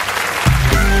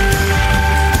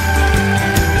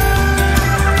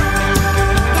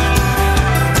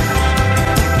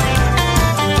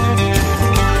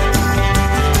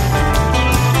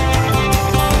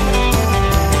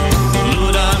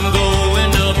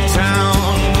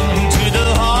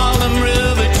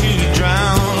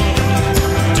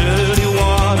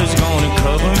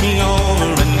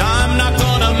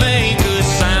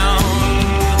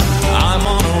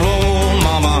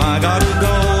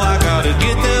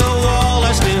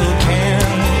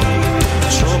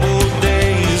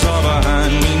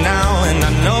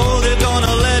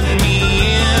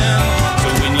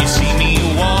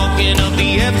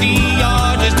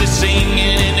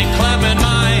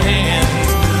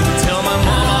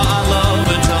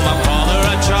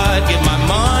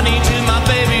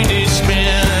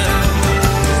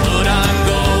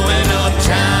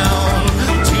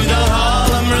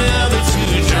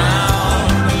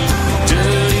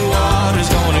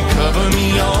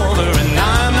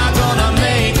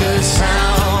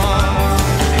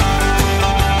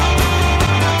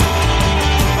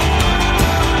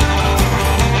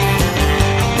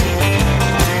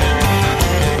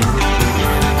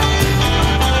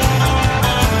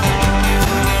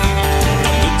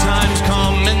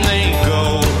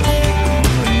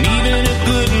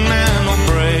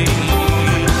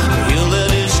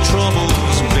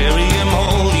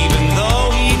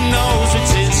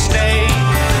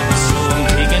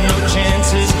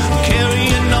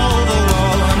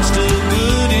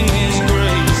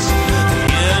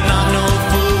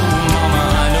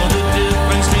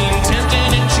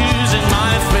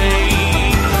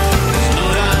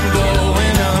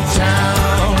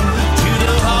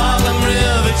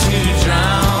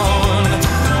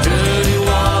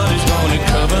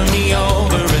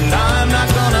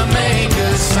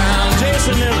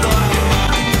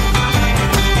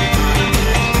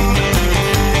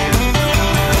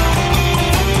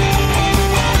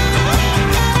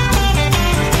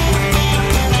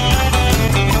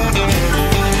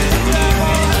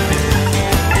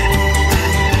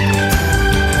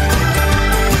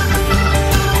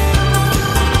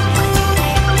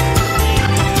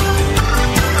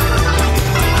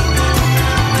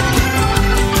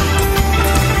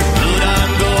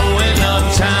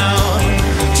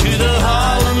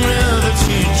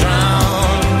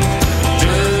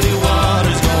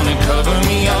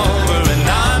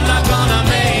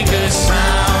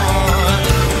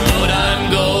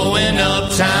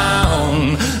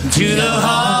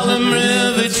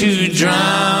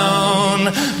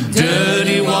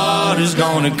 is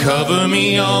gonna cover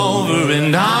me over,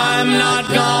 and I'm not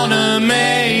gonna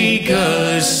make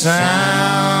a sound.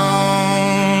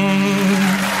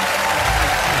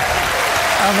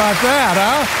 How about that,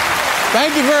 huh?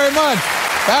 Thank you very much.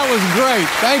 That was great.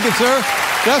 Thank you, sir.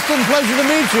 Justin, pleasure to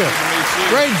meet you.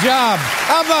 Great job.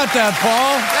 How about that,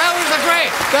 Paul? That was great.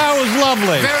 That was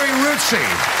lovely. Very rootsy.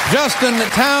 Justin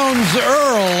Townes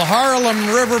Earl,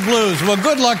 Harlem River Blues. Well,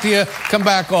 good luck to you. Come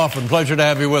back often. Pleasure to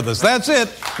have you with us. That's it.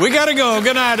 We got to go.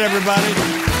 Good night, everybody.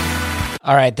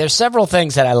 All right, there's several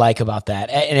things that I like about that.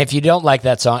 And if you don't like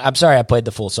that song, I'm sorry I played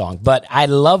the full song, but I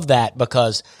love that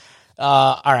because,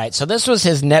 all right, so this was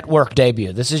his network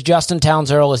debut. This is Justin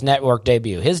Townes Earl, his network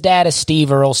debut. His dad is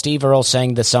Steve Earle. Steve Earle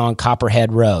sang the song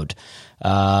Copperhead Road.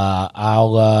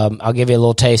 I'll give you a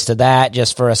little taste of that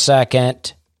just for a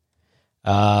second.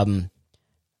 Let's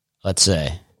see.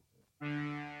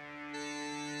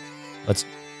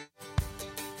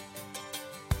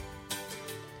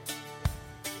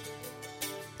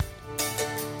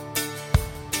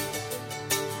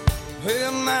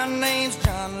 Well, my name's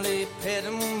John Lee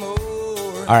Pettimore.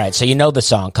 All right, so you know the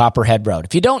song, Copperhead Road.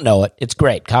 If you don't know it, it's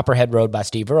great, Copperhead Road by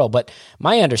Steve Earle. But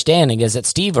my understanding is that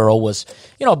Steve Earle was,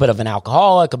 a bit of an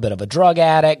alcoholic, a bit of a drug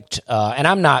addict. And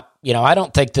I'm not, I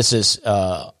don't think this is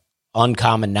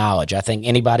uncommon knowledge. I think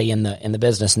anybody in the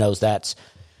business knows that's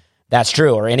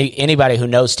true, or anybody who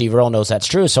knows Steve Earle knows that's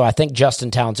true. So I think Justin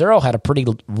Townes Earle had a pretty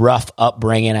rough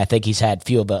upbringing. I think he's had a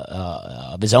few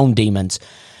of his own demons.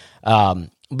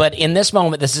 But in this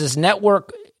moment, this is his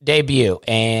network debut,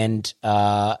 and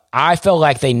I feel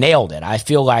like they nailed it. I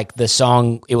feel like the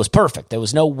song, it was perfect. There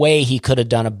was no way he could have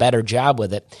done a better job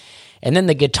with it. And then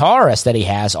the guitarist that he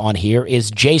has on here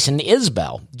is Jason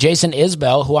Isbell. Jason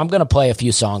Isbell, who I'm going to play a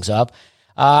few songs of.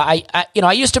 I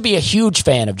used to be a huge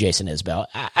fan of Jason Isbell.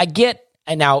 I get,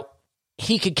 and now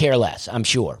he could care less, I'm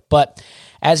sure. But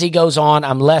as he goes on,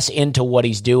 I'm less into what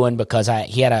he's doing because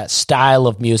he had a style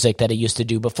of music that he used to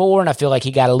do before, and I feel like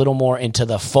he got a little more into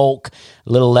the folk,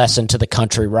 a little less into the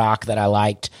country rock that I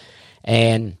liked.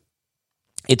 And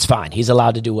it's fine. He's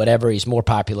allowed to do whatever. He's more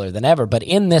popular than ever. But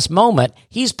in this moment,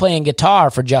 he's playing guitar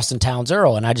for Justin Townes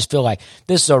Earle, and I just feel like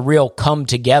this is a real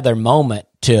come-together moment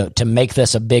to make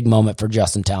this a big moment for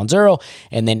Justin Townes Earle.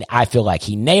 And then I feel like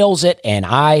he nails it, and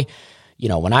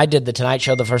when I did the Tonight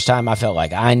Show the first time, I felt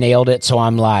like I nailed it. So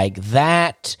I'm like,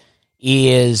 that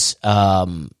is,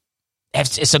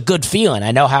 it's a good feeling.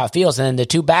 I know how it feels. And then the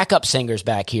two backup singers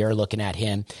back here are looking at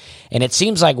him. And it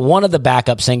seems like one of the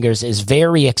backup singers is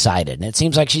very excited. And it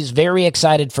seems like she's very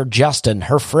excited for Justin,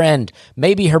 her friend,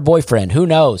 maybe her boyfriend, who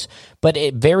knows. But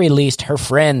at very least, her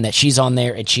friend, that she's on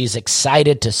there and she's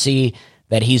excited to see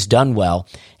that he's done well.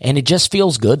 And it just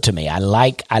feels good to me. I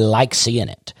like seeing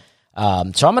it. So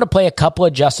I'm going to play a couple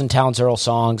of Justin Townes Earle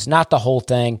songs, not the whole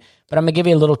thing, but I'm going to give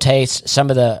you a little taste. Some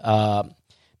of the,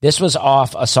 this was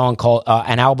off a song called,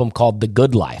 an album called The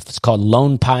Good Life. It's called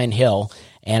Lone Pine Hill,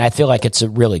 and I feel like it's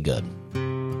really good.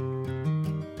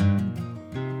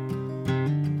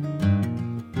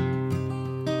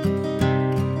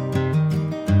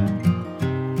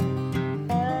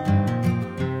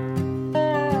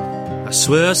 I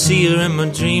swear I see her in my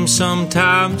dreams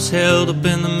sometimes, held up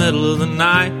in the middle of the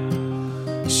night,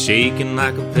 shaking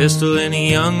like a pistol in a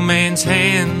young man's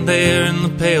hand there in the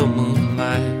pale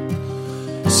moonlight.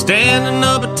 Standing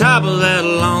up atop of that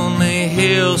lonely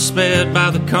hill, spared by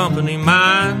the company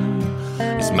mine,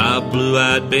 is my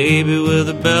blue-eyed baby with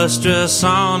her best dress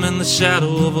on in the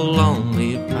shadow of a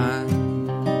lonely pine.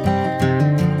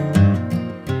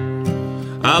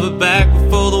 I'll be back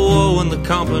before the war when the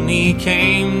company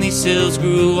came. These hills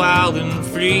grew wild and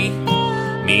free.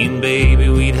 Me and baby,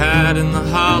 we'd hide in the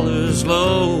hollers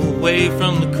low, away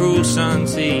from the cruel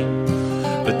sun's heat.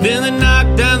 But then they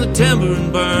knock down the timber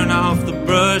and burn off the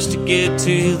brush to get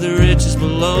to the riches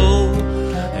below.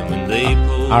 And when they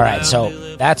pull all right, so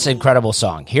that's an incredible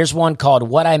song. Here's one called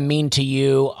What I Mean to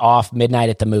You off Midnight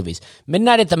at the Movies.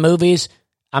 Midnight at the Movies,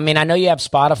 I mean, I know you have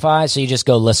Spotify, so you just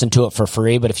go listen to it for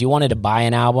free, but if you wanted to buy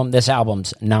an album, this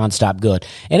album's nonstop good.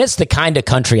 And it's the kind of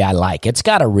country I like. It's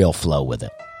got a real flow with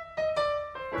it.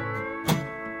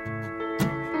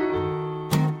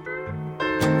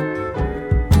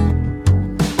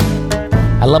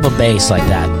 I love a bass like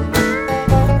that.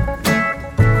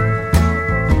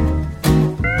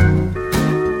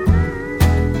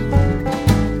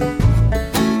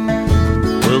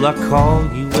 Will I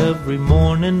call you every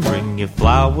morning, bring you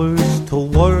flowers to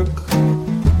work,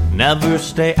 never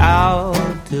stay out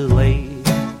till late?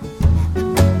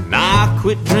 Now I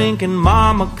quit drinking,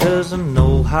 mama, 'cause I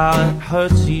know how it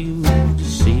hurts you to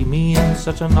see me in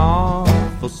such an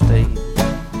awful state.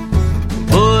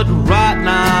 But right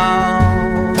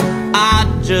now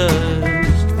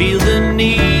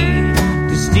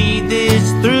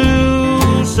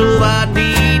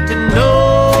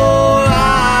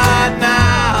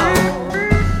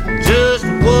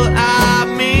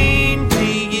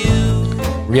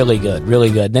Really good, really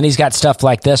good. Then he's got stuff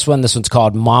like this one. This one's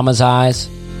called Mama's Eyes.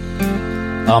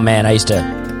 Oh, man, I was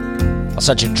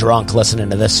such a drunk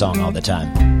listening to this song all the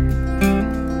time.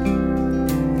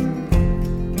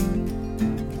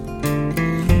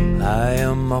 I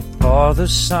am my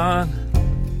father's son.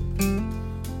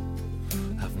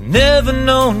 I've never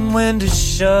known when to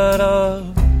shut up.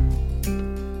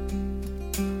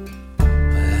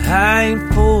 I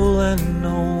ain't fooling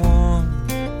no one.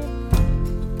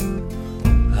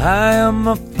 I am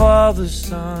my father's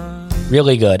son.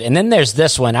 Really good. And then there's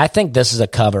this one. I think this is a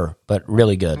cover, but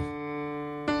really good.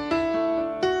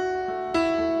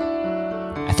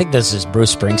 I think this is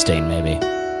Bruce Springsteen, maybe.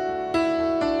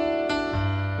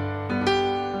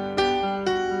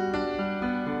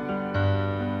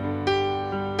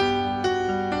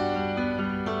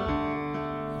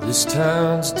 This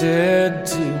town's dead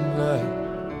tonight.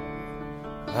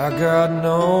 I got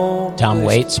no Tom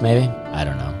Waits, maybe? I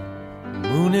don't know.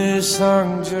 Moon is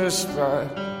hung just right.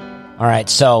 All right,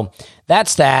 so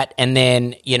that's that. And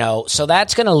then, so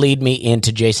that's going to lead me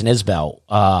into Jason Isbell.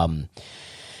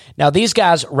 Now, these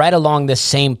guys, right along this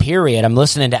same period, I'm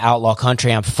listening to Outlaw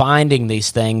Country, I'm finding these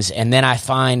things, and then I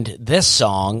find this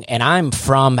song, and I'm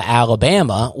from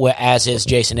Alabama, as is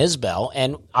Jason Isbell,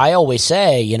 and I always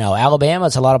say, Alabama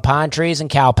is a lot of pine trees and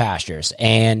cow pastures,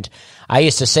 and I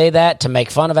used to say that to make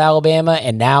fun of Alabama,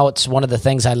 and now it's one of the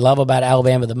things I love about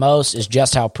Alabama the most is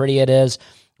just how pretty it is.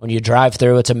 When you drive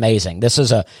through, it's amazing. This is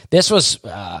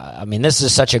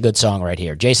such a good song right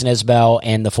here. Jason Isbell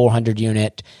and the 400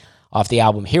 unit off the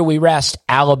album Here We Rest,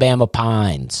 Alabama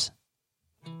Pines.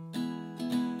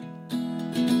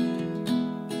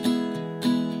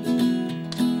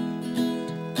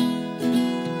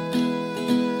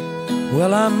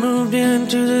 Well, I moved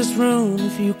into this room,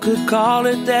 if you could call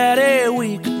it that, a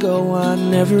week ago. I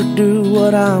never do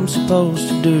what I'm supposed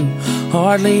to do,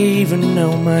 hardly even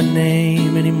know my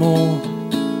name anymore.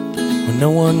 When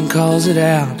no one calls it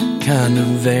out, it kind of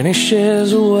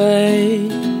vanishes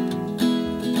away.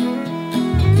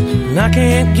 And I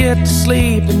can't get to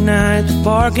sleep at night, the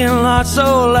parking lot's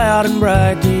so loud and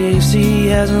bright. The AC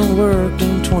hasn't worked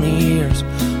in 20 years,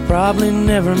 probably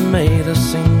never made a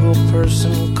single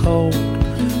person cold.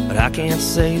 But I can't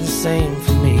say the same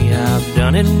for me, I've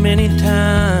done it many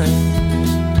times.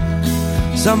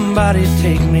 Somebody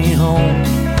take me home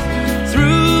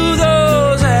through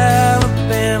those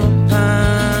Alabama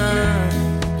pines.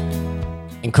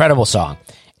 Incredible song.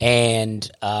 And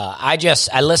I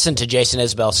listened to Jason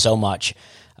Isbell so much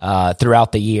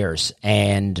throughout the years,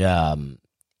 and to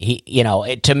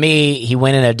me, he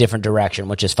went in a different direction,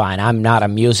 which is fine. I'm not a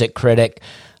music critic.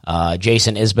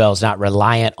 Jason Isbell is not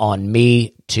reliant on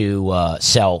me to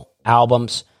sell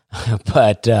albums,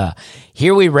 but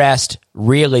Here We Rest,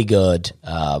 really good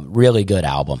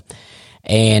album,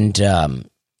 and.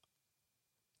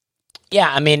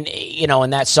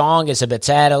 And that song is a bit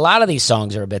sad. A lot of these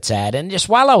songs are a bit sad. And just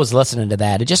while I was listening to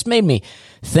that, it just made me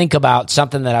think about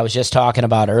something that I was just talking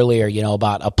about earlier,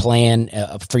 about a plan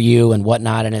for you and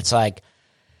whatnot. And it's like,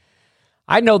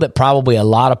 I know that probably a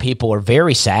lot of people are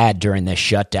very sad during this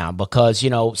shutdown because,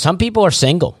 some people are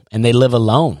single and they live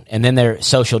alone and then they're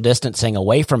social distancing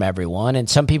away from everyone. And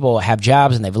some people have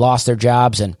jobs and they've lost their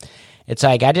jobs. And it's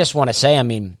like, I just want to say,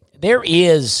 there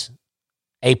is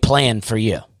a plan for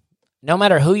you. No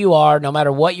matter who you are, no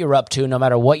matter what you're up to, no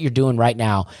matter what you're doing right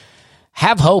now,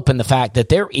 have hope in the fact that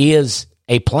there is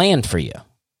a plan for you.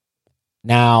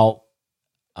 Now,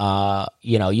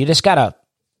 you just gotta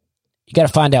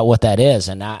find out what that is.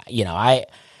 And I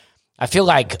feel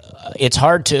like it's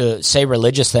hard to say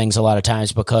religious things a lot of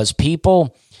times because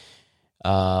people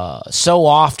so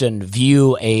often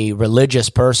view a religious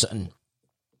person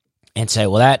and say,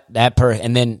 well,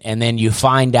 and then you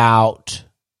find out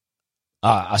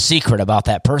a secret about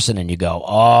that person and you go,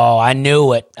 oh, I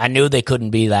knew it. I knew they couldn't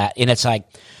be that. And it's like,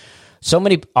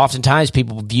 oftentimes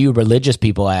people view religious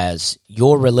people as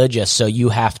you're religious, so you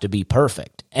have to be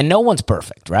perfect. And no one's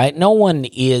perfect, right? No one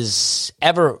is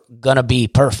ever going to be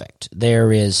perfect.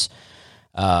 There is,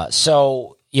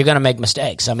 so you're going to make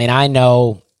mistakes. I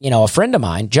know, a friend of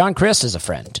mine, John Christ is a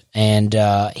friend, and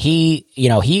he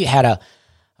had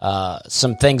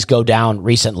some things go down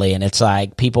recently, and it's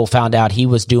like people found out he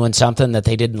was doing something that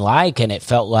they didn't like, and it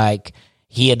felt like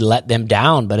he had let them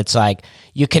down. But it's like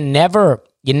you never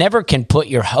can put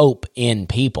your hope in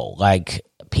people. Like,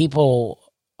 people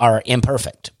are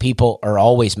imperfect. People are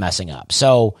always messing up.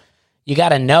 So you got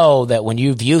to know that when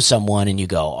you view someone and you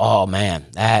go, oh man,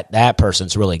 that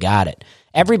person's really got it.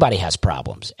 Everybody has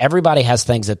problems. Everybody has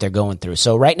things that they're going through.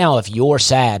 So right now, if you're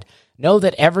sad, know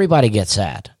that everybody gets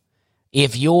sad.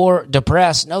 If you're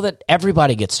depressed, know that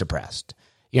everybody gets depressed.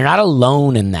 You're not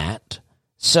alone in that.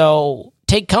 So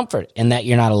take comfort in that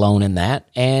you're not alone in that,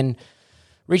 and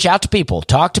reach out to people,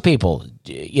 talk to people.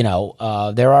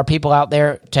 There are people out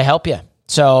there to help you.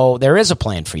 So there is a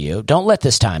plan for you. Don't let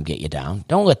this time get you down.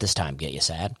 Don't let this time get you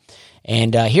sad.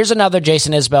 And here's another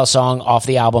Jason Isbell song off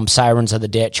the album Sirens of the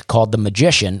Ditch called The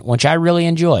Magician, which I really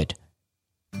enjoyed.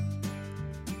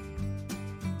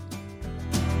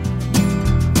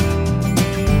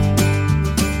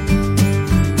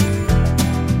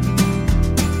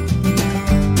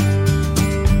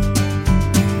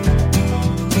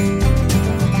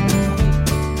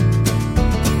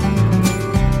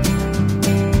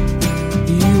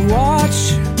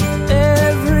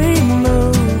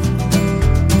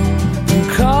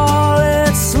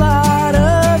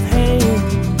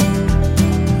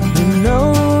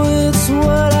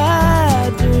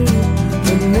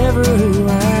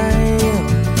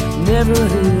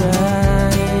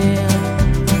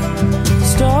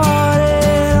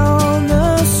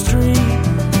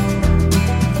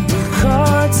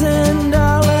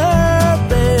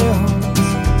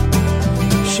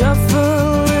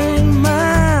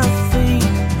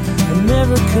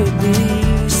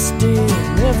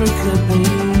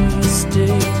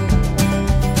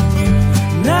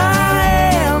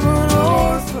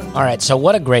 All right, so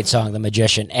what a great song, The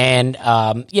Magician. And,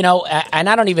 and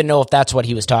I don't even know if that's what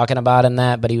he was talking about in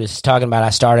that, but he was talking about I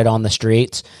started on the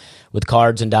streets with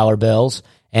cards and dollar bills.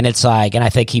 And it's like, and I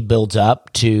think he builds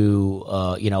up to,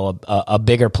 a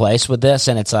bigger place with this.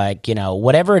 And it's like,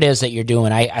 whatever it is that you're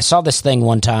doing. I saw this thing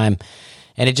one time,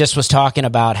 and it just was talking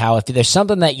about how if there's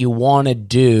something that you want to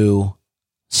do,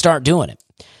 start doing it.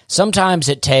 Sometimes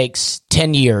it takes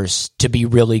 10 years to be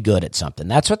really good at something.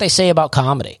 That's what they say about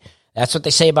comedy. That's what they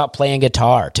say about playing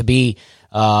guitar. To be,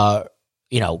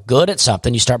 good at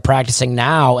something, you start practicing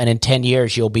now, and in 10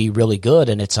 years, you'll be really good.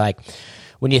 And it's like,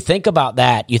 when you think about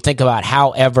that, you think about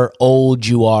however old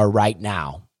you are right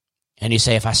now. And you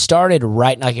say, if I started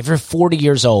right now, like if you're 40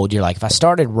 years old, you're like, if I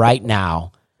started right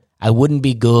now, I wouldn't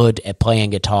be good at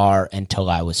playing guitar until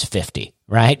I was 50,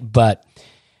 right? But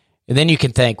then you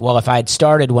can think, well, if I had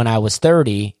started when I was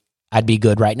 30, I'd be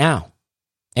good right now.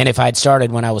 And if I'd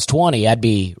started when I was 20, I'd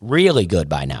be really good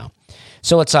by now.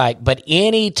 So it's like, but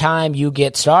any time you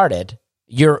get started,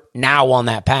 you're now on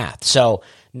that path. So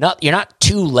you're not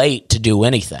too late to do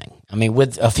anything. I mean,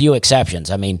 with a few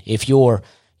exceptions. I mean, if you're,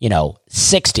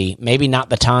 60, maybe not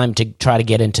the time to try to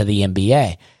get into the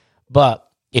NBA. But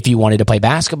if you wanted to play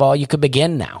basketball, you could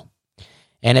begin now.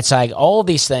 And it's like all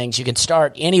these things, you can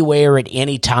start anywhere at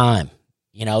any time.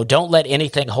 Don't let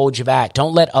anything hold you back.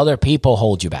 Don't let other people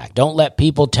hold you back. Don't let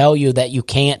people tell you that you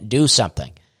can't do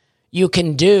something. You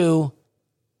can do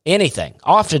anything.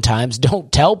 Oftentimes,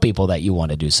 don't tell people that you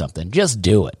want to do something. Just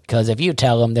do it. Because if you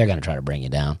tell them, they're going to try to bring you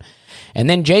down. And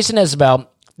then Jason Isbell,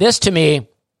 this to me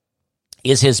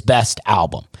is his best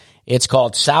album. It's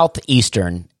called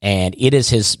Southeastern, and it is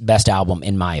his best album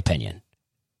in my opinion.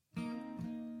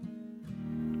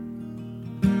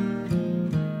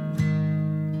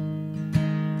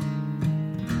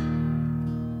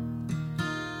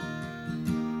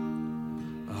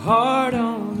 Heart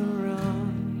on the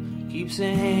run, keeps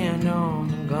a hand on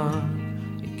the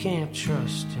gun. You can't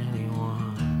trust anyone.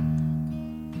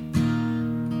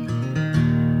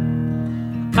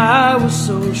 I was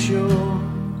so sure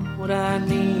what I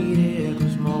needed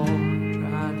was more.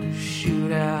 Tried to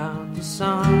shoot out the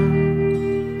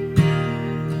sun.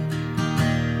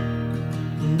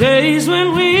 Days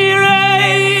when we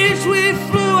raced, we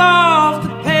flew off the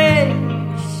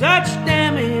page. Such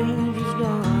damage was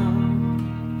done.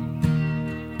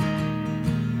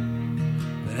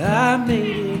 I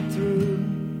made it through,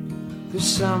 'cause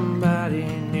somebody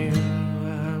knew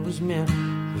I was meant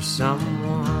for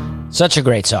someone. Such a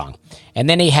great song. And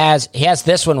then he has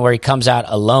this one where he comes out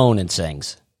alone and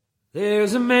sings.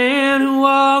 There's a man who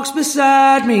walks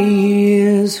beside me, he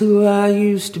is who I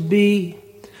used to be.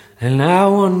 And I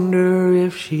wonder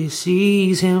if she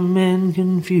sees him and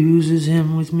confuses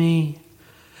him with me.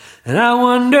 And I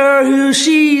wonder who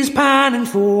she's pining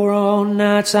for all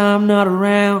nights I'm not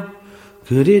around.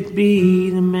 Could it be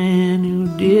the man who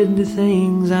did the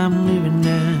things I'm living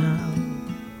now?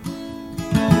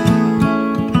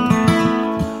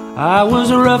 I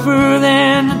was rougher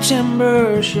than the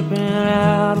timber shipping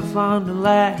out of Fond du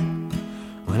Lac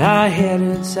when I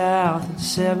headed south at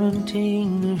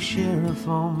 17, the sheriff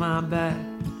on my back.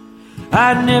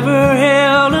 I'd never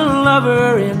held a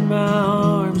lover in my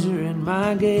arms or in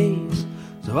my gaze,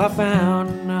 so I found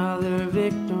another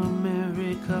victim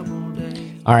every couple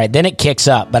days. All right, then it kicks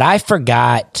up, but I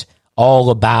forgot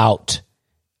all about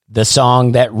the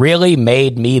song that really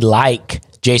made me like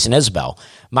Jason Isbell.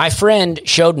 My friend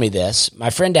showed me this. My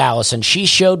friend Allison, she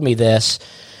showed me this.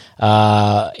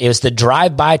 It was the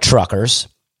Drive-By Truckers,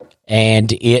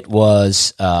 and it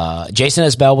was Jason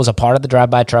Isbell was a part of the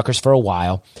Drive-By Truckers for a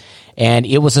while, and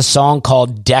it was a song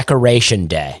called Decoration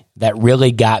Day that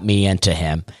really got me into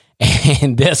him.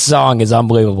 And this song is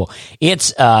unbelievable.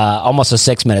 It's almost a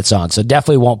 6-minute song, so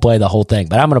definitely won't play the whole thing,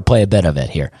 but I'm going to play a bit of it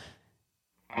here.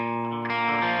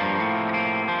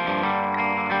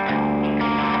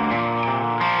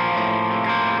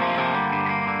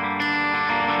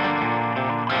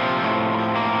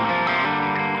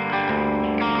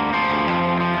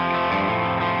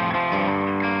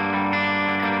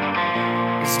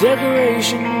 It's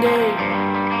Decoration Day.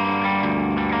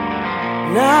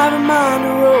 And I remind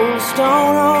a rolling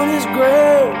stone on his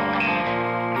grave.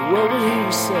 What would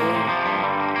he say?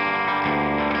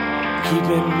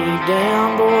 Keeping me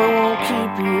down, boy, won't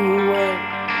keep you away.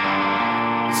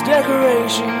 It's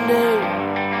Decoration Day.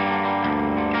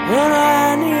 And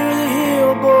I knew the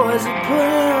hill boys had put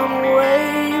him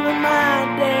away, but my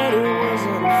daddy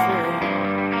wasn't afraid.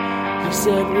 He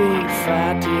said we'd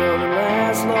fight till the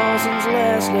last Lawson's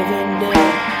last living day.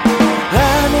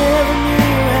 I never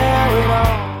knew how it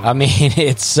all. I mean,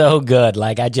 it's so good.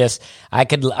 Like, I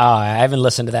haven't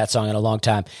listened to that song in a long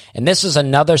time. And this is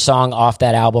another song off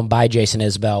that album by Jason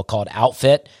Isbell called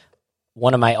Outfit.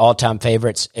 One of my all-time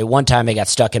favorites. At one time, it got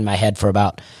stuck in my head for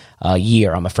about a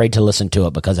year. I'm afraid to listen to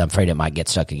it because I'm afraid it might get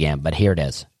stuck again. But here it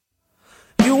is.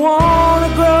 You want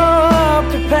to grow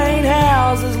up to paint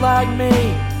houses like me,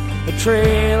 a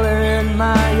trailer in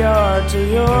my yard till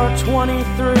you're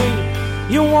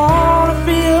 23. You want to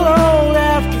feel old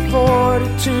after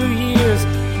 42 years.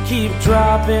 Keep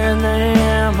dropping the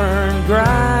hammer and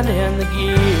grinding the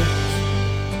gears.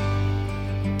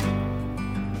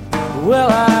 Well,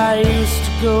 I used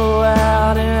to go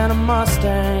out in a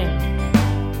Mustang,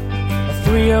 a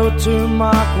 302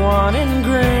 Mach 1 in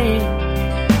green.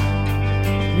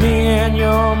 Me and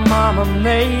your mama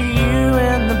made you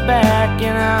in the back,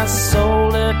 and I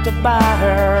sold it to buy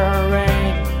her a ring.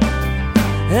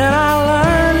 And I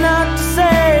learned not to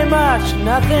say much,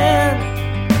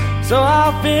 nothing, so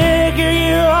I'll figure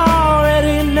you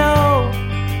already know.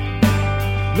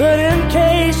 But in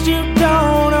case you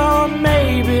don't, or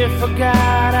maybe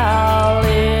forgot, I'll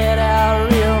lay it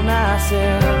out real nice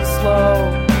and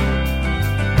slow.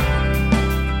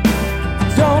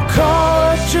 Don't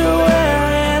call it you're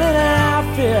wearing an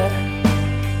outfit.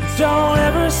 Don't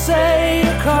ever say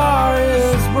your car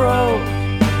is broke.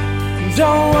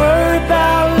 Don't worry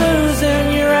about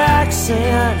losing your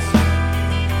accent.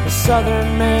 A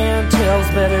southern man tells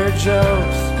better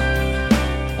jokes.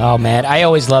 Oh, man, I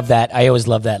always love that. I always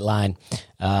love that line.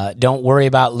 Don't worry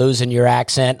about losing your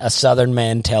accent. A southern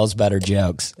man tells better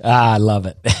jokes. I love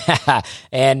it.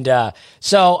 And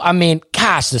so, I mean,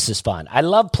 gosh, this is fun. I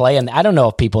love playing. I don't know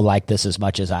if people like this as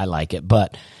much as I like it,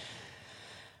 but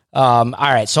all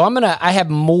right, so I have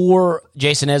more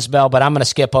Jason Isbell, but I'm going to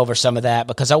skip over some of that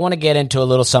because I want to get into a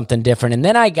little something different. And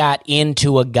then I got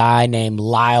into a guy named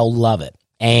Lyle Lovett.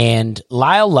 And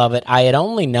Lyle Lovett, I had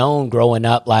only known growing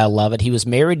up Lyle Lovett. He was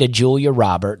married to Julia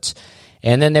Roberts.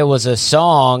 And then there was a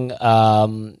song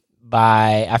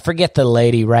by, I forget the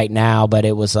lady right now, but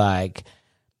it was like,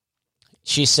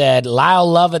 she said, Lyle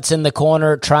Lovett's in the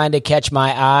corner trying to catch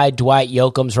my eye. Dwight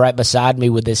Yoakam's right beside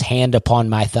me with his hand upon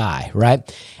my thigh,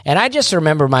 right? And I just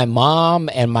remember my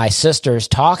mom and my sisters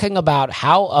talking about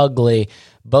how ugly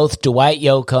both Dwight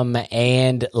Yoakam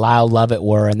and Lyle Lovett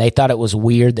were, and they thought it was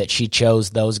weird that she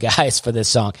chose those guys for this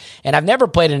song. And I've never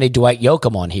played any Dwight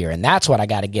Yoakam on here, and that's what I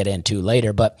got to get into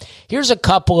later. But here's a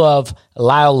couple of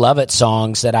Lyle Lovett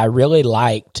songs that I really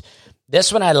liked.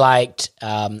 This one I liked.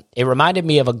 It reminded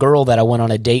me of a girl that I went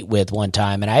on a date with one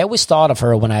time, and I always thought of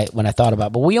her when I thought about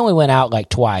it, but we only went out like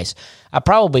twice. I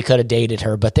probably could have dated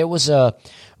her, but there was a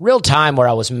real time where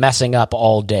I was messing up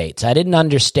all dates. I didn't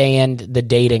understand the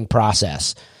dating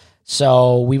process.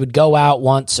 So we would go out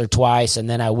once or twice, and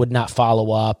then I would not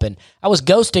follow up, and I was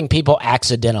ghosting people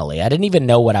accidentally. I didn't even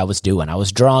know what I was doing. I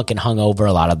was drunk and hungover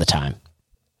a lot of the time.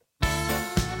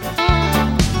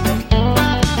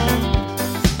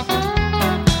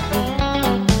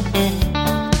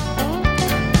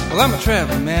 Well, I'm a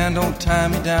traveling man, don't tie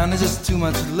me down. There's just too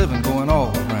much living going all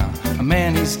around. A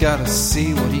man, he's gotta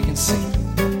see what he can see.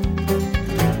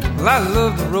 Well, I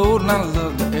love the road and I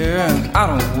love the air, and I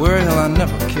don't worry, hell, I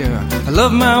never care. I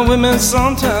love my women,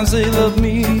 sometimes they love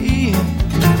me.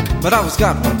 But I was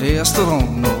got one day, I still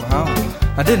don't know how.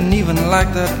 I didn't even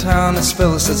like that town. This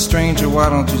fella said, stranger, why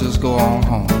don't you just go on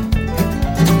home?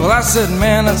 Well, I said,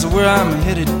 man, that's where I'm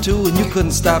headed to, and you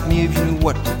couldn't stop me if you knew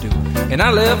what to do. And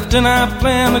I left and I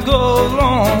planned to go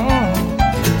along.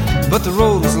 but the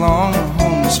road was long and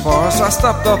home was far. So I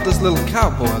stopped off this little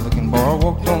cowboy-looking bar,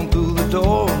 walked on through the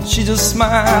door, and she just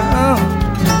smiled.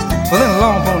 Well, in a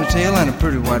long ponytail and a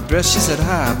pretty white dress, she said,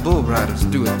 "Hi, bull riders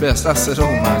do it best." I said,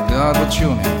 "Oh my God, what's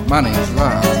your name?" "My name's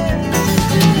Lyle."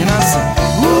 And I said,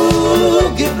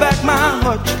 "Ooh, give back my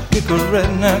heart, you pick a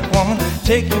redneck woman.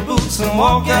 Take your boots and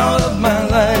walk out of my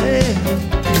life."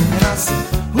 And I said,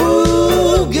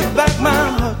 "Ooh, give back my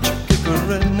heart, you pick a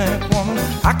redneck woman.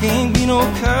 I can't be no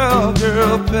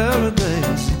cowgirl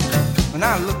paradise." When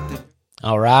I looked at...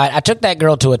 All right. I took that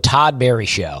girl to a Todd Berry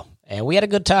show, and we had a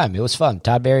good time. It was fun.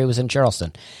 Todd Berry was in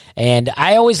Charleston. And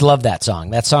I always love that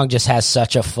song. That song just has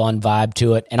such a fun vibe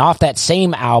to it. And off that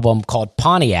same album called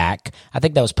Pontiac, I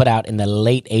think that was put out in the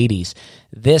late 80s,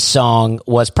 this song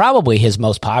was probably his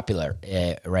most popular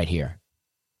right here.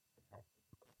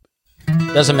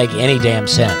 Doesn't make any damn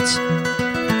sense.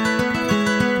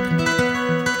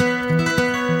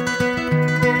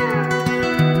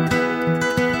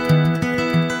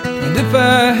 And if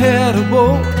I had a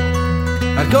boat,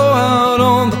 I'd go out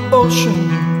on the ocean.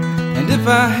 And if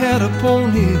I had a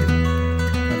pony,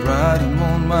 I'd ride him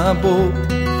on my boat.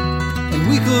 And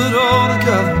we could all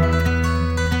together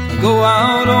go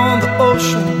out on the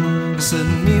ocean, set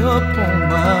me up on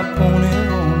my pony,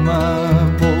 on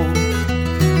my boat.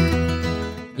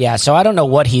 Yeah, so I don't know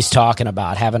what he's talking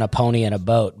about, having a pony and a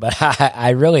boat, but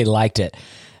I really liked it.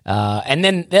 And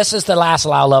then this is the last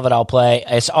I'll Love It I'll play.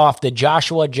 It's off the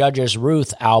Joshua Judges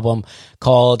Ruth album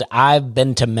called I've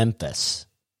Been to Memphis.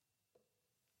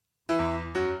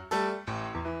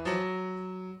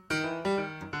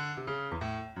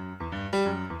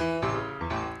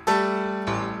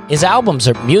 His albums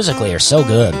are musically so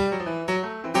good.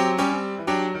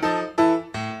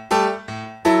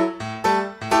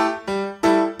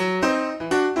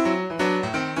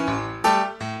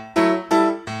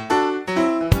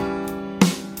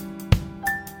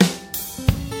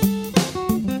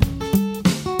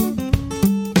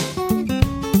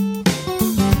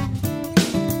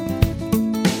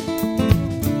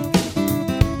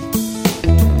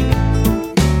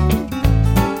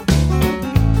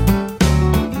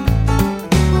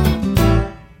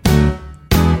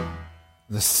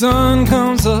 The sun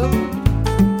comes up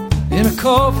in a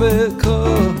coffee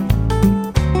cup.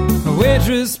 A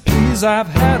waitress, please, I've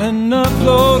had enough.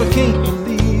 Lord, I can't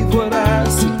believe what I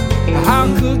see. How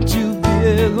could you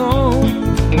be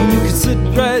alone when you could sit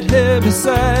right here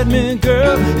beside me,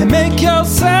 girl, and make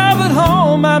yourself at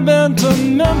home? I've been to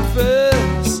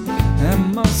Memphis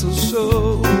and muscle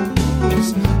shows,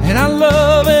 and I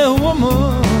love a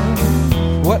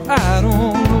woman what I don't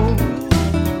know.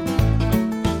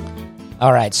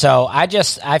 All right, so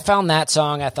I found that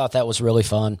song. I thought that was really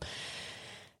fun.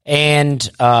 And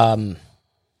I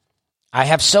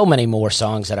have so many more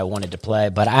songs that I wanted to play,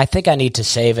 but I think I need to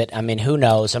save it. I mean, who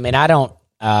knows? I mean, I don't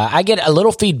I get a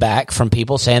little feedback from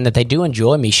people saying that they do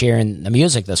enjoy me sharing the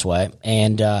music this way.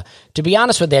 And to be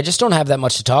honest with you, I just don't have that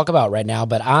much to talk about right now,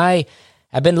 but I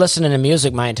have been listening to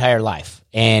music my entire life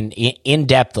and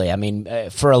in-depthly. I mean,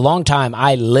 for a long time,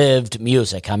 I lived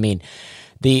music. I mean,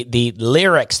 the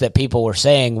lyrics that people were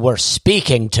saying were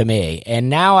speaking to me, and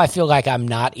now I feel like I'm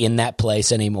not in that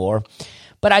place anymore.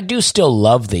 But I do still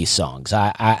love these songs.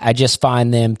 I just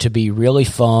find them to be really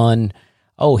fun.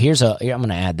 Oh, I'm going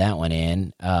to add that one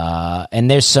in. And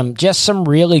there's some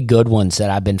really good ones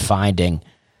that I've been finding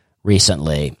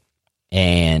recently.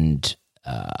 And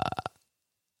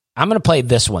I'm going to play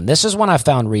this one. This is one I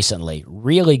found recently.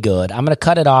 Really good. I'm going to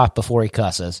cut it off before he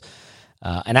cusses.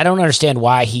 And I don't understand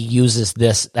why he uses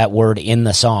that word in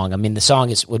the song. I mean, the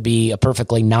song would be a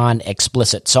perfectly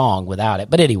non-explicit song without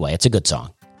it. But anyway, it's a good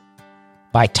song.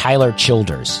 By Tyler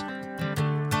Childers.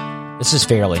 This is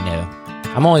fairly new.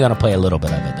 I'm only going to play a little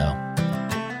bit of it, though.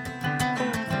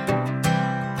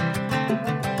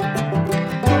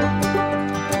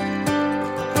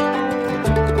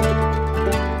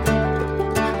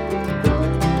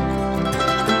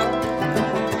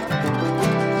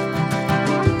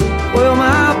 Well,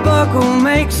 my buckle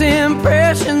makes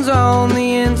impressions on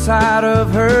the inside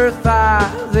of her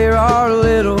thigh. There are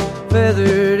little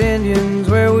feathered Indians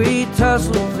where we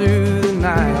tussle through the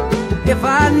night. If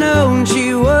I'd known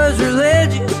she was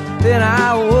religious, then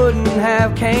I wouldn't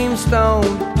have came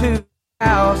stoned to the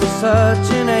house of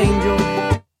such an angel.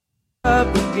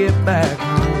 Up to get back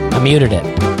home. I muted it.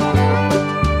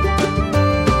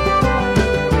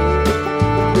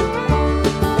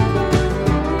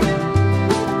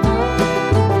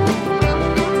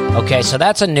 Okay, so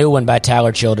that's a new one by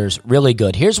Tyler Childers. Really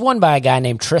good. Here's one by a guy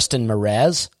named Tristan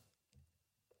Merez.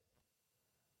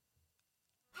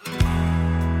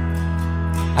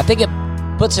 I think it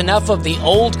puts enough of the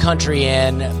old country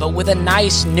in, but with a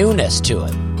nice newness to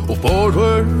it. Well, Fort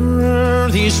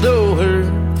Worth, he stole her.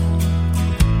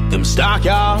 Them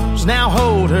stockyards now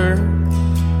hold her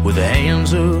with the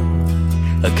hands of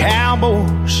a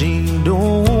cowboy she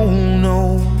don't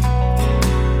know.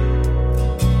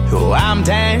 Oh, I'm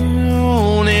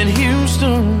down in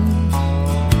Houston,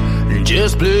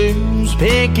 just blues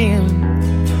picking,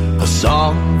 a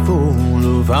song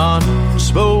full of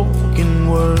unspoken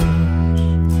words.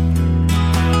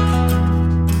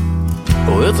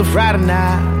 Oh, it's a Friday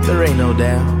night, there ain't no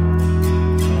doubt.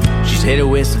 She's headed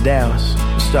west to Dallas,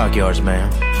 the stockyards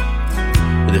bound,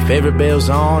 with her favorite bells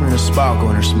on and a sparkle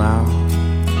in her smile.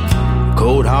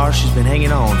 Cold heart, she's been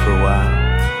hanging on for a while.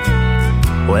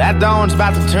 Well, that dawn's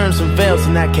about to turn some felts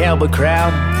in that cowboy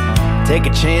crowd. Take a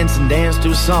chance and dance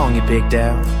to a song you picked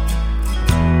out.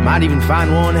 Might even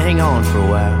find one to hang on for a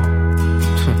while.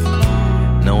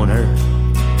 Knowing her.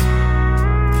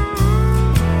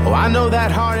 Oh, I know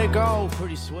that heartache all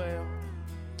pretty swell.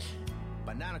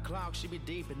 By 9 o'clock, she'll be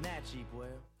deep in that cheap well.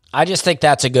 I just think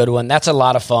that's a good one. That's a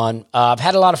lot of fun. I've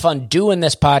had a lot of fun doing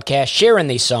this podcast, sharing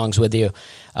these songs with you.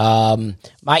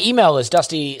 My email is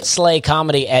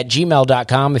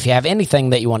dustyslaycomedy@gmail.com. If you have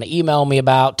anything that you want to email me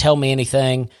about, tell me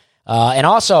anything. And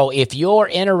also, if you're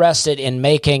interested in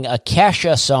making a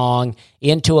Kesha song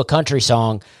into a country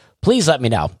song, please let me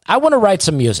know. I want to write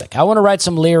some music. I want to write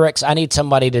some lyrics. I need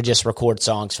somebody to just record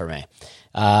songs for me.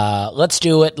 Let's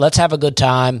do it. Let's have a good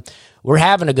time. We're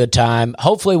having a good time.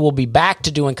 Hopefully, we'll be back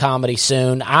to doing comedy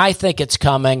soon. I think it's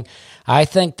coming. I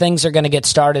think things are going to get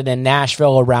started in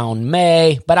Nashville around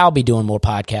May, but I'll be doing more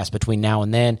podcasts between now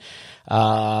and then.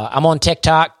 I'm on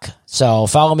TikTok, so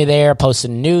follow me there,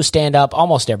 posting new stand-up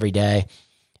almost every day,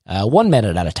 1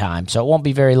 minute at a time, so it won't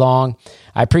be very long.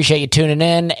 I appreciate you tuning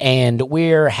in, and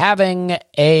we're having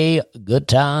a good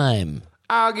time.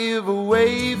 I'll give a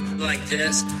wave like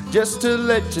this, just to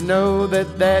let you know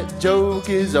that that joke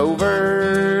is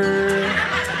over.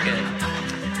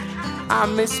 I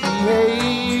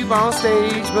misbehave on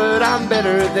stage, but I'm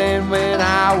better than when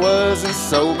I wasn't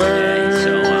sober. Okay,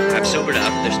 so I've sobered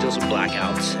up. There's still some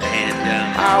blackouts,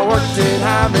 and I worked in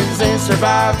Hyman's and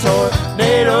survived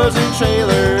tornadoes and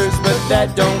trailers, but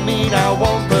that don't mean I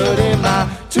won't put in my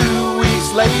 2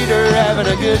 weeks later. Having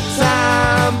a good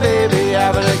time, baby,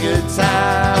 having a good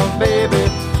time, baby.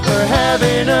 We're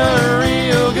having a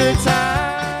real good time.